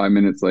 5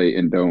 minutes late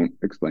and don't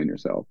explain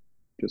yourself.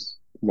 Just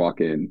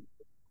walk in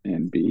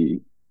and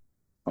be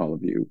all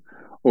of you.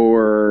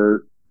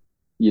 Or,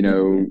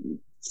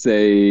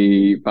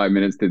 say 5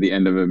 minutes to the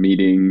end of a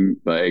meeting,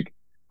 like,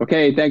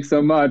 okay, thanks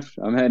so much.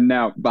 I'm heading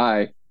out.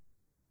 Bye.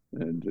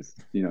 And just,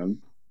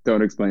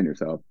 don't explain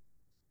yourself.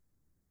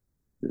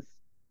 Just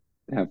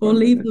have fun. Or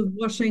leave the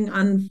washing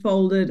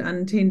unfolded,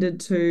 untended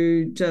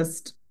to,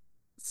 just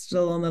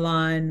still on the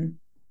line.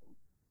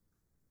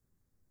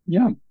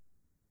 Yeah.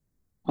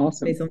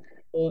 Awesome. Face on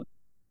the floor.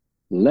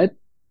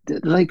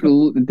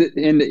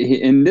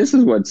 And this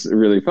is what's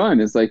really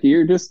fun. It's like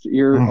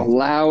you're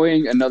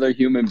allowing another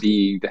human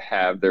being to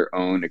have their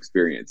own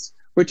experience,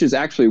 which is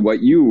actually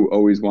what you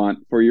always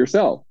want for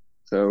yourself.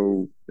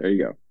 So there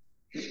you go.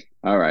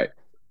 All right.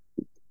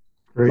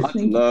 Great. Lots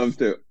of love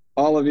to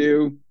all of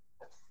you.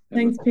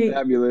 Thanks, Pete.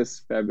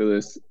 Fabulous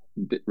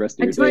rest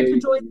of I your tried day. to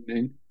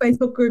join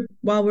Facebook group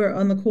while we are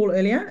on the call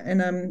earlier,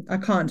 and I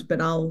can't,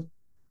 but I'll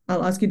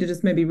ask you to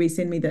just maybe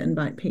resend me the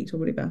invite, Pete, or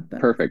whatever.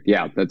 Perfect.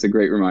 Yeah, that's a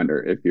great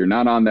reminder. If you're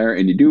not on there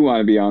and you do want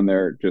to be on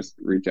there, just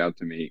reach out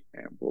to me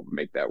and we'll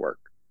make that work.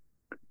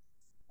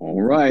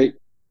 All right.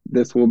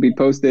 This will be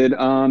posted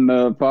on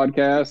the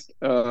podcast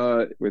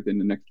within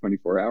the next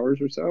 24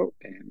 hours or so,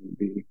 and we'll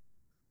be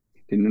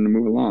continuing to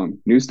move along.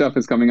 New stuff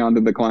is coming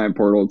onto the client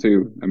portal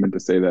too. I meant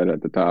to say that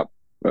at the top,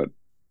 but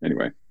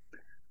anyway.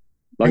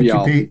 Love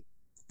y'all. Thank you, Pete.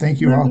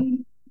 Thank you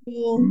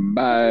all.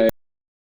 Bye.